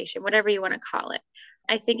 manifestation, whatever you want to call it.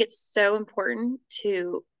 I think it's so important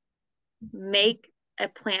to make a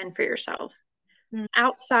plan for yourself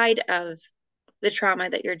outside of the trauma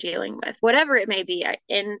that you're dealing with, whatever it may be. I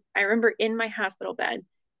remember in my hospital bed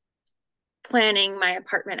planning my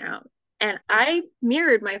apartment out, and I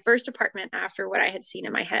mirrored my first apartment after what I had seen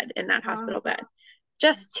in my head in that hospital bed.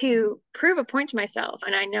 just to prove a point to myself.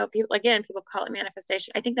 And I know people, again, people call it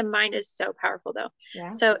manifestation. I think the mind is so powerful though. Yeah.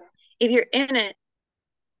 So if you're in it,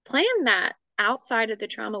 plan that outside of the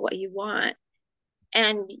trauma, what you want,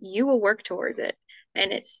 and you will work towards it.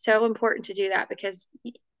 And it's so important to do that, because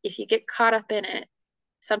if you get caught up in it,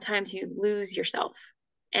 sometimes you lose yourself.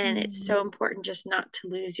 And it's so important just not to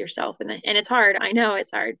lose yourself. And it's hard. I know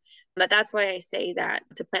it's hard, but that's why I say that,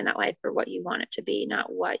 to plan that life for what you want it to be,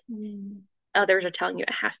 not what others are telling you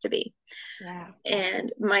it has to be. Yeah.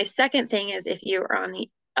 And my second thing is, if you're on the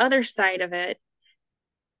other side of it,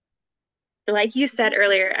 like you said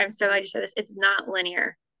earlier, I'm so glad you said this, it's not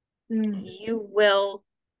linear. You will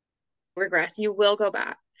regress, you will go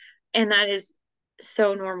back. And that is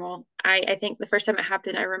so normal. I think the first time it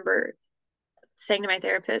happened, I remember saying to my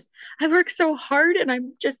therapist, I worked so hard and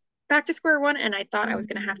I'm just back to square one. And I thought I was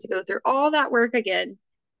going to have to go through all that work again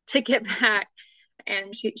to get back.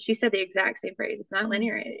 And she said the exact same phrase. It's not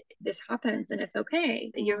linear. This happens and it's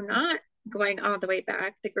okay. You're not going all the way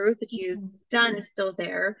back. The growth that you've done is still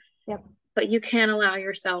there. Yep. But you can allow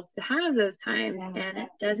yourself to have those times. Yeah. And it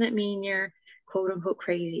doesn't mean you're quote unquote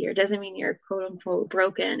crazy, or doesn't mean you're quote unquote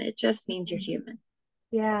broken. It just means you're human.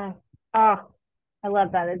 Yeah. Oh, I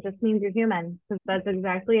love that. It just means you're human, because that's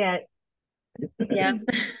exactly it. Yeah.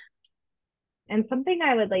 And something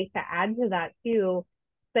I would like to add to that too,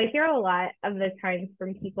 so I hear a lot of the times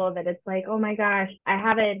from people that it's like, oh my gosh, I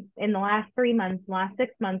haven't, in the last 3 months, the last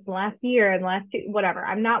 6 months, the last year, and the last two, whatever,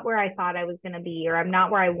 I'm not where I thought I was going to be, or I'm not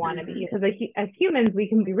where I want to be. Because as humans, we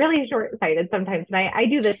can be really short-sighted sometimes. And I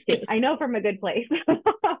do this too. I know from a good place.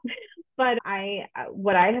 But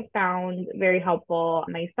what I have found very helpful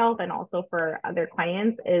myself, and also for other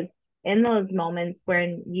clients, is in those moments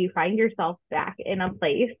when you find yourself back in a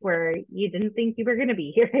place where you didn't think you were going to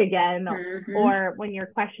be here again, or when you're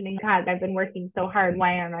questioning, God, I've been working so hard,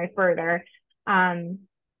 why aren't I further?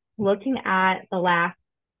 Looking at the last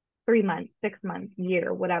 3 months, 6 months,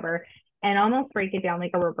 year, whatever, and almost break it down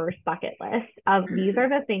like a reverse bucket list of these are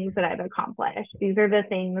the things that I've accomplished. These are the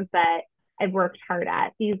things that I've worked hard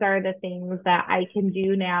at. These are the things that I can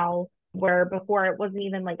do now, where before it wasn't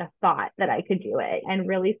even like a thought that I could do it. And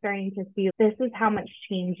really starting to see, this is how much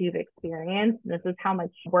change you've experienced. This is how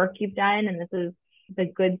much work you've done. And this is the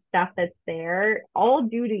good stuff that's there, all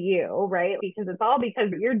due to you, right? Because it's all because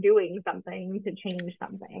you're doing something to change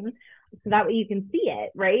something. So that way you can see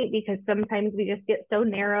it, right? Because sometimes we just get so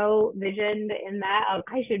narrow visioned in that of,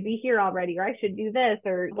 I should be here already, or I should do this,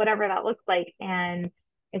 or whatever that looks like. And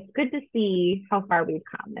it's good to see how far we've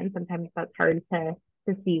come. And sometimes that's hard to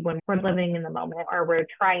see when we're living in the moment, or we're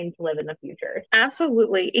trying to live in the future.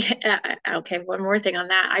 Absolutely. Okay, one more thing on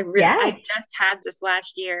that. I just had this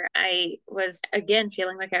last year. I was again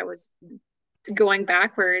feeling like I was going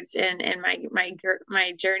backwards in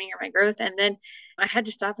my journey or my growth, and then I had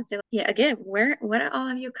to stop and say, yeah, again, what all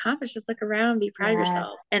have you accomplished? Just look around, be proud of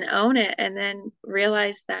yourself, and own it, and then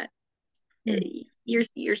realize that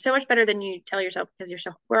you're so much better than you tell yourself, because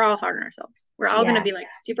we're all hard on ourselves. We're all going to be like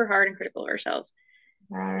super hard and critical of ourselves.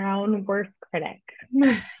 Our own worst critic.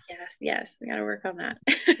 Yes, we got to work on that.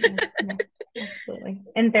 Absolutely.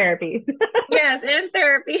 In therapy. Yes, in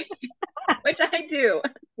therapy, which I do.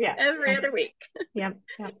 Yeah, every other week. Yep.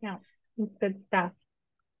 It's good stuff.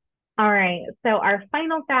 All right. So our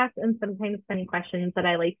final fast and sometimes funny questions that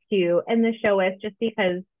I like to end the show with, just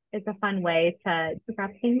because it's a fun way to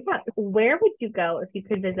wrap things up. Where would you go if you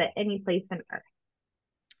could visit any place on Earth?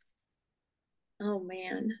 Oh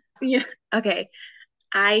man. Yeah. Okay.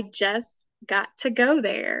 I just got to go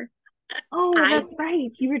there. Oh, that's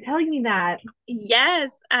right. You were telling me that.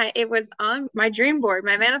 Yes. It was on my dream board,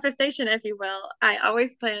 my manifestation, if you will. I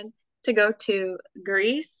always planned to go to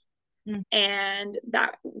Greece. And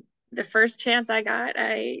that the first chance I got,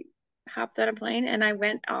 I hopped on a plane and I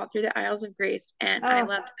went all through the Isles of Greece, and I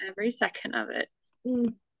loved every second of it.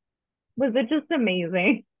 Was it just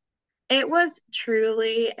amazing? It was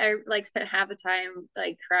truly, I spent half the time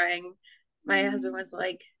crying. My husband was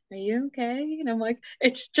like, are you okay? And I'm like,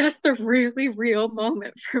 it's just a really real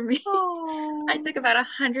moment for me. I took about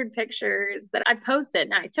 100 pictures that I posted.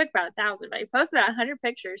 Now I took about 1,000, but I posted about 100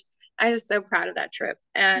 pictures. I was just so proud of that trip.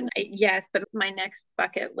 And yes, but my next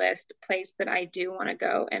bucket list place that I do want to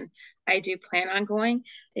go, and I do plan on going,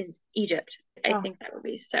 is Egypt. I think that would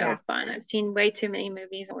be so fun. I've seen way too many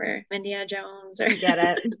movies where Indiana Jones, or I get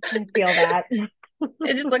it. I feel that.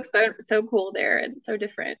 It just looks so cool there and so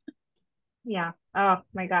different. Yeah. Oh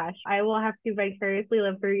my gosh. I will have to vicariously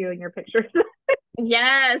live through you in your pictures.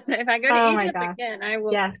 Yes. If I go to Egypt again, I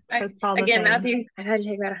will. Yes. Again, Matthew, I've had to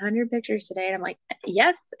take about 100 pictures today. And I'm like,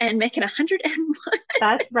 yes. And make it 101.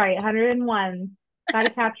 That's right. 101. Gotta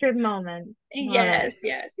capture the moment. Love it.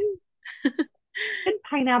 Yes. Should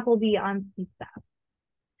pineapple be on pizza?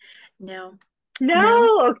 No.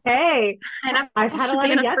 No, okay. I've Pineapple had a should lot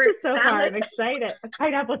be of in a fruit yeses so far. I'm salad. excited.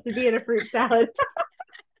 Pineapple should be in a fruit salad.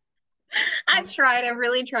 I've tried. I've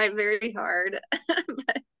really tried very hard,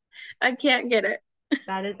 but I can't get it.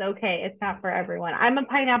 That is okay. It's not for everyone. I'm a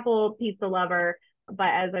pineapple pizza lover, but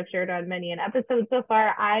as I've shared on many an episode so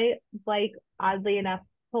far, I like, oddly enough,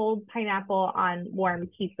 cold pineapple on warm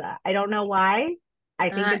pizza. I don't know why. I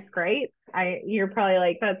think Uh, it's great. You're probably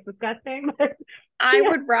like, that's disgusting. I Yeah.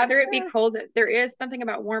 would rather it be cold. There is something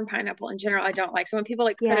about warm pineapple in general I don't like. So when people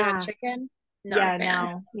like put it on Yeah. chicken, not a Yeah, fan.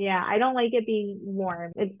 no. Yeah, I don't like it being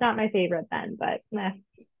warm. It's not my favorite then, but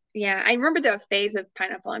Yeah, I remember the phase of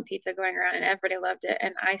pineapple on pizza going around and everybody loved it.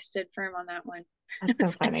 And I stood firm on that one.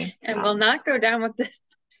 that's so funny. And Yeah. will not go down with this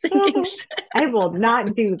sinking ship. I will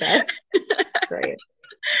not do this. Great.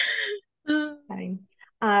 Fine.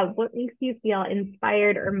 What makes you feel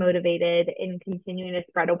inspired or motivated in continuing to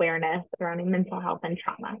spread awareness surrounding mental health and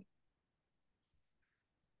trauma?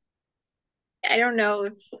 I don't know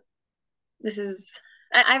if this is,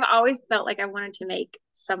 I've always felt like I wanted to make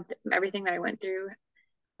everything that I went through,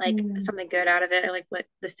 like something good out of it. I like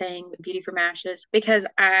the saying beauty from ashes, because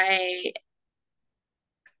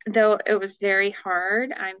though it was very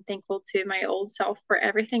hard, I'm thankful to my old self for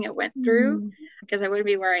everything it went through, because I wouldn't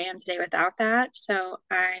be where I am today without that. So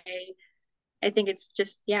I think it's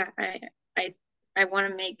just, yeah, I want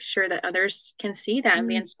to make sure that others can see that and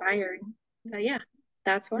be inspired. So yeah,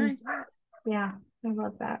 that's why. Yeah, I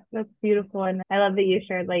love that. That's beautiful. And I love that you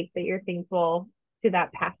shared like that you're thankful to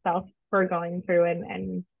that past self for going through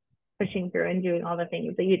and pushing through and doing all the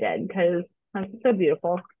things that you did, because that's so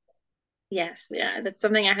beautiful. Yes, yeah, that's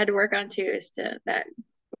something I had to work on too, is that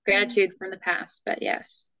gratitude from the past. But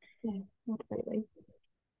yes. Yeah, absolutely.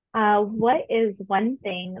 What is one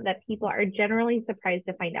thing that people are generally surprised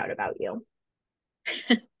to find out about you?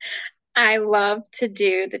 I love to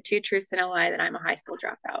do the 2 truths and a lie that I'm a high school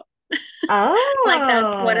dropout. Oh, Like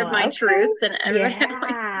that's one of my okay. truths, and everybody always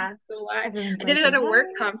Yeah. thinks it's a lie. Everyone's I did like, it at a work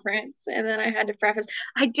what? conference, and then I had to preface,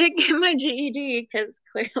 I did get my GED because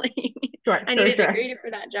clearly I needed a degree for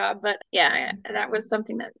that job. But yeah, that was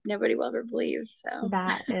something that nobody will ever believe. So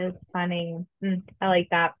That is funny. I like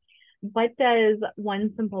that. What does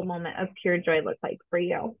one simple moment of pure joy look like for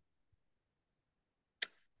you?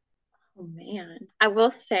 oh man, I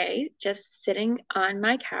will say just sitting on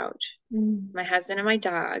my couch, my husband and my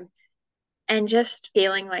dog, and just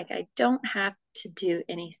feeling like I don't have to do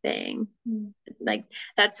anything. Like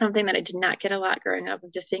that's something that I did not get a lot growing up,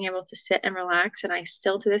 of just being able to sit and relax. And I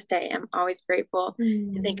still to this day am always grateful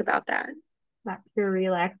to think about that. That pure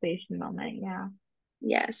relaxation moment. Yeah.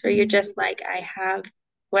 Yes, where you're just like, I have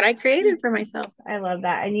what I created for myself. I love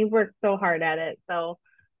that. And you've worked so hard at it. So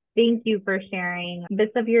thank you for sharing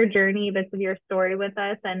bits of your journey, bits of your story with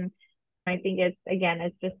us. And I think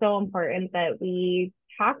it's just so important that we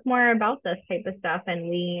talk more about this type of stuff and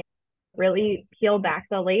we really peel back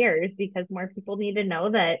the layers, because more people need to know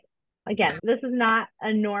that, again, this is not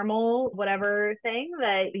a normal whatever thing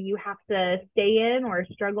that you have to stay in or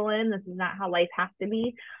struggle in. This is not how life has to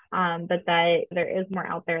be, but that there is more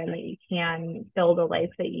out there and that you can build a life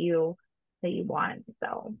that you want.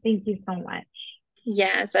 So thank you so much.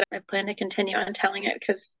 Yes, I plan to continue on telling it,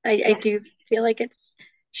 because I do feel like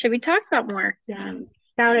should be talked about more. Yeah.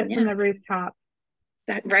 Shout it from the rooftop.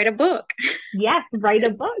 Write a book. Yes, write a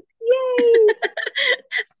book. Yay!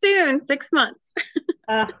 Soon, 6 months.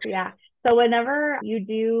 Yeah. So whenever you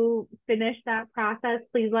do finish that process,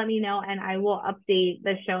 please let me know and I will update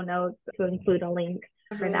the show notes to include a link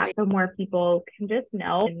for that, so more people can just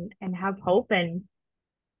know and have hope and,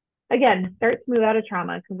 again, start to move out of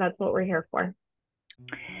trauma, because that's what we're here for.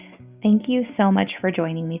 Thank you so much for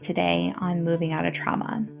joining me today on Moving Out of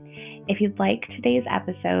Trauma. If you'd like today's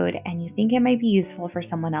episode and you think it might be useful for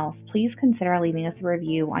someone else, please consider leaving us a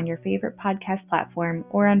review on your favorite podcast platform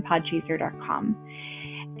or on podchaser.com.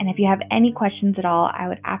 And if you have any questions at all, I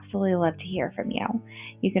would absolutely love to hear from you.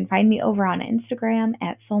 You can find me over on Instagram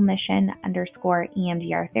at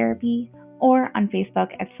soulmission_EMDR therapy or on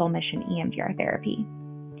Facebook at Soulmission EMDR therapy.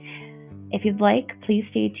 If you'd like, please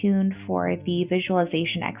stay tuned for the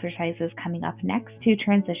visualization exercises coming up next to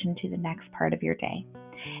transition to the next part of your day.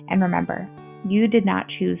 And remember, you did not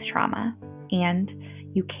choose trauma, and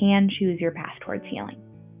you can choose your path towards healing.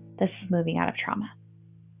 This is Moving Out of Trauma.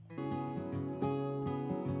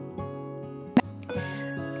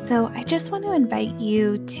 So I just want to invite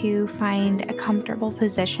you to find a comfortable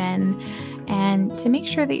position and to make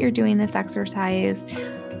sure that you're doing this exercise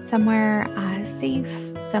somewhere safe,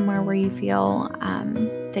 somewhere where you feel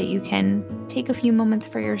that you can take a few moments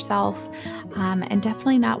for yourself, and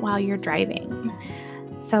definitely not while you're driving.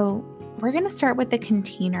 So we're going to start with the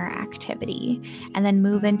container activity and then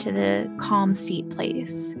move into the calm state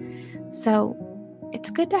place. So it's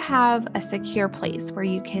good to have a secure place where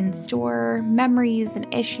you can store memories and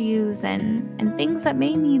issues and things that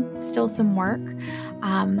may need still some work,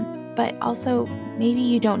 but also maybe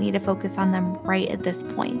you don't need to focus on them right at this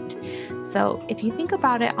point. So if you think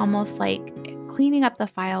about it almost like cleaning up the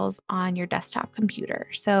files on your desktop computer,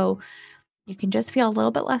 so you can just feel a little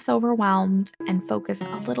bit less overwhelmed and focus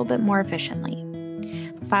a little bit more efficiently.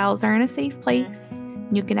 The files are in a safe place,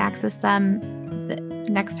 and you can access them the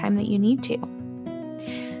next time that you need to.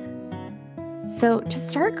 So to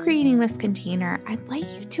start creating this container, I'd like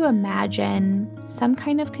you to imagine some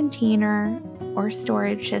kind of container or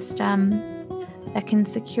storage system that can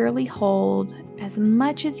securely hold as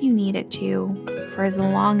much as you need it to for as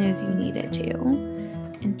long as you need it to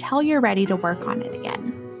until you're ready to work on it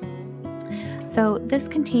again. So this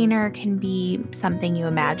container can be something you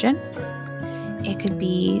imagine. It could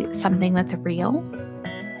be something that's real.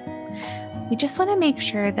 We just want to make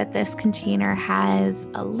sure that this container has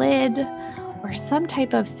a lid or some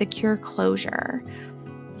type of secure closure,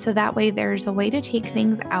 so that way there's a way to take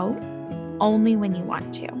things out only when you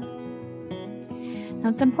want to. Now,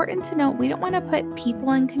 it's important to note we don't want to put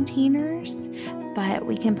people in containers, but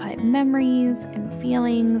we can put memories and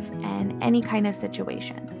feelings and any kind of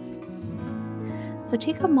situations. So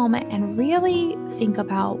take a moment and really think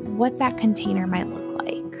about what that container might look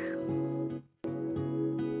like.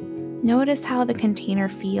 Notice how the container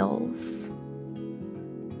feels.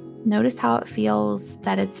 Notice how it feels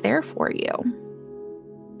that it's there for you,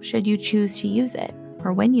 should you choose to use it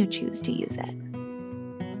or when you choose to use it.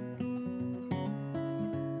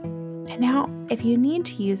 And now, if you need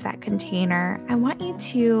to use that container, I want you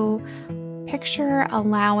to picture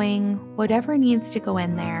allowing whatever needs to go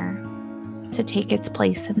in there to take its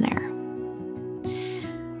place in there.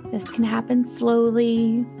 This can happen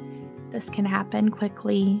slowly. This can happen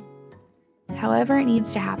quickly. However it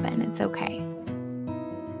needs to happen, it's okay.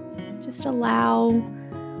 Just allow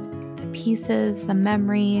the pieces, the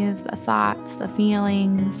memories, the thoughts, the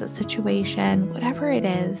feelings, the situation, whatever it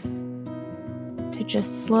is, to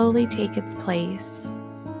just slowly take its place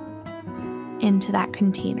into that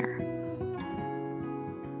container.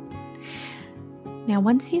 Now,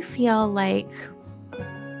 once you feel like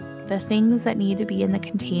the things that need to be in the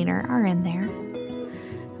container are in there,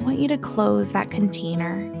 I want you to close that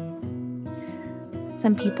container.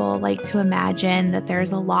 Some people like to imagine that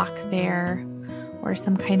there's a lock there or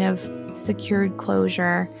some kind of secured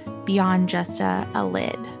closure beyond just a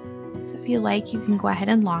lid. So if you like, you can go ahead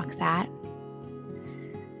and lock that.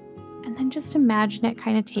 And then just imagine it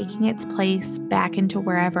kind of taking its place back into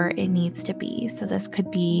wherever it needs to be. So this could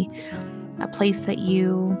be a place that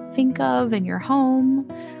you think of in your home.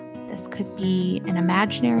 This could be an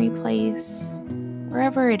imaginary place,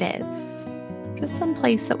 wherever it is. Just some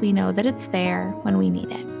place that we know that it's there when we need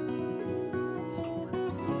it.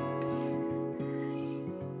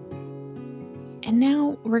 And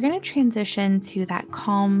now we're going to transition to that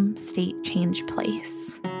calm state change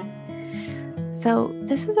place. So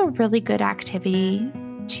this is a really good activity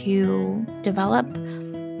to develop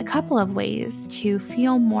a couple of ways to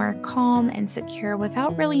feel more calm and secure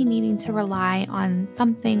without really needing to rely on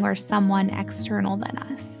something or someone external than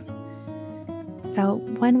us. So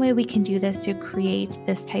one way we can do this to create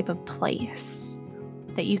this type of place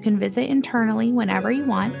that you can visit internally whenever you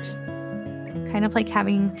want, kind of like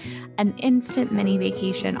having an instant mini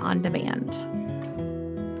vacation on demand.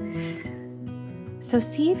 So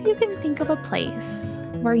see if you can think of a place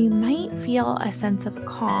where you might feel a sense of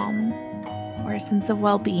calm or a sense of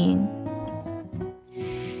well-being.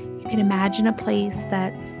 You can imagine a place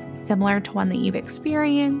that's similar to one that you've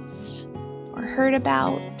experienced or heard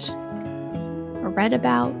about or read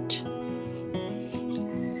about.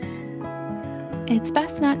 It's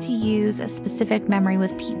best not to use a specific memory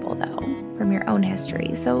with people, though, from your own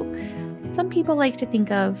history. So some people like to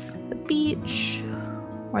think of the beach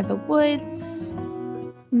or the woods,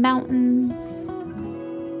 mountains,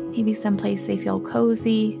 maybe someplace they feel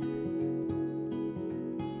cozy.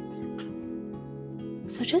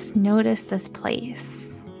 So just notice this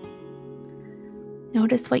place.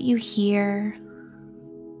 Notice what you hear.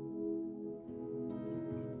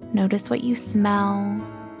 Notice what you smell.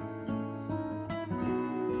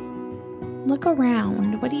 Look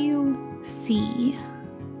around. What do you see?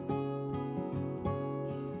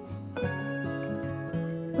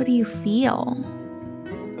 What do you feel?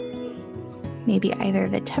 Maybe either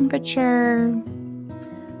the temperature,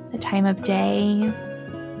 the time of day.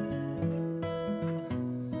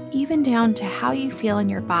 even down to how you feel in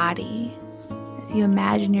your body as you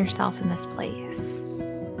imagine yourself in this place.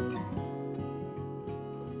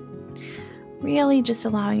 Really just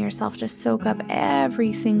allowing yourself to soak up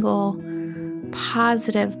every single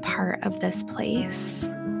positive part of this place.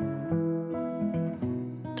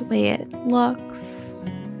 The way it looks,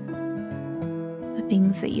 the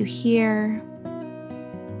things that you hear,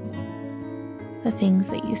 the things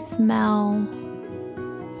that you smell,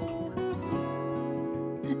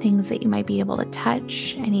 the things that you might be able to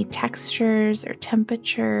touch, any textures or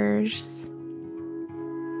temperatures,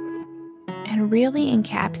 and really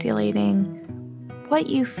encapsulating what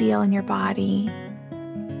you feel in your body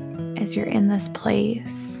as you're in this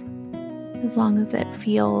place, as long as it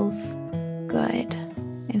feels good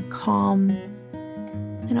and calm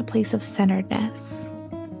and a place of centeredness.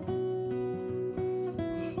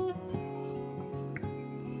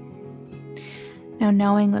 Now,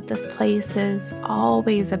 knowing that this place is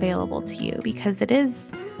always available to you because it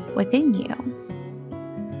is within you.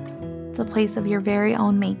 It's a place of your very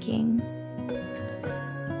own making,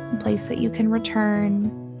 a place that you can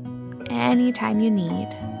return anytime you need,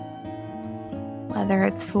 whether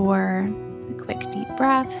it's for the quick deep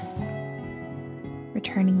breaths,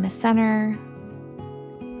 returning to center,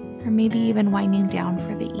 or maybe even winding down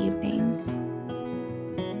for the evening.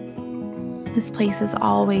 This place is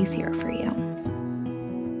always here for you.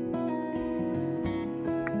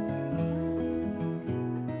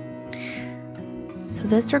 So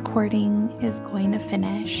this recording is going to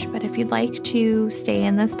finish, but if you'd like to stay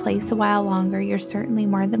in this place a while longer, you're certainly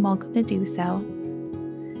more than welcome to do so.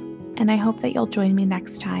 And I hope that you'll join me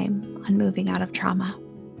next time on Moving Out of Trauma.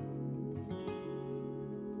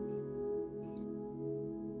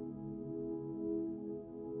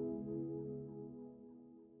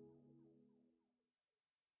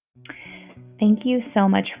 Thank you so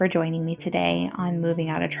much for joining me today on Moving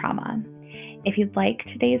Out of Trauma. If you'd like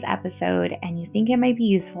today's episode and you think it might be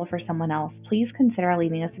useful for someone else, please consider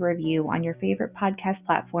leaving us a review on your favorite podcast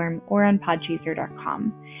platform or on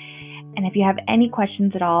podchaser.com. And if you have any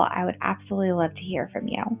questions at all, I would absolutely love to hear from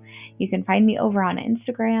you. You can find me over on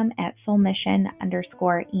Instagram at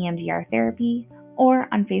soulmission_EMDR therapy or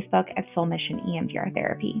on Facebook at soulmission EMDR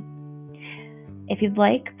therapy. If you'd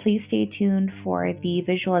like, please stay tuned for the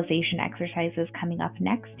visualization exercises coming up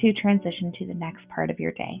next to transition to the next part of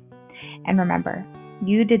your day. And remember,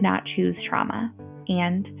 you did not choose trauma,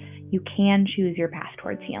 and you can choose your path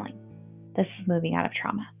towards healing. This is Moving Out of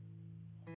Trauma.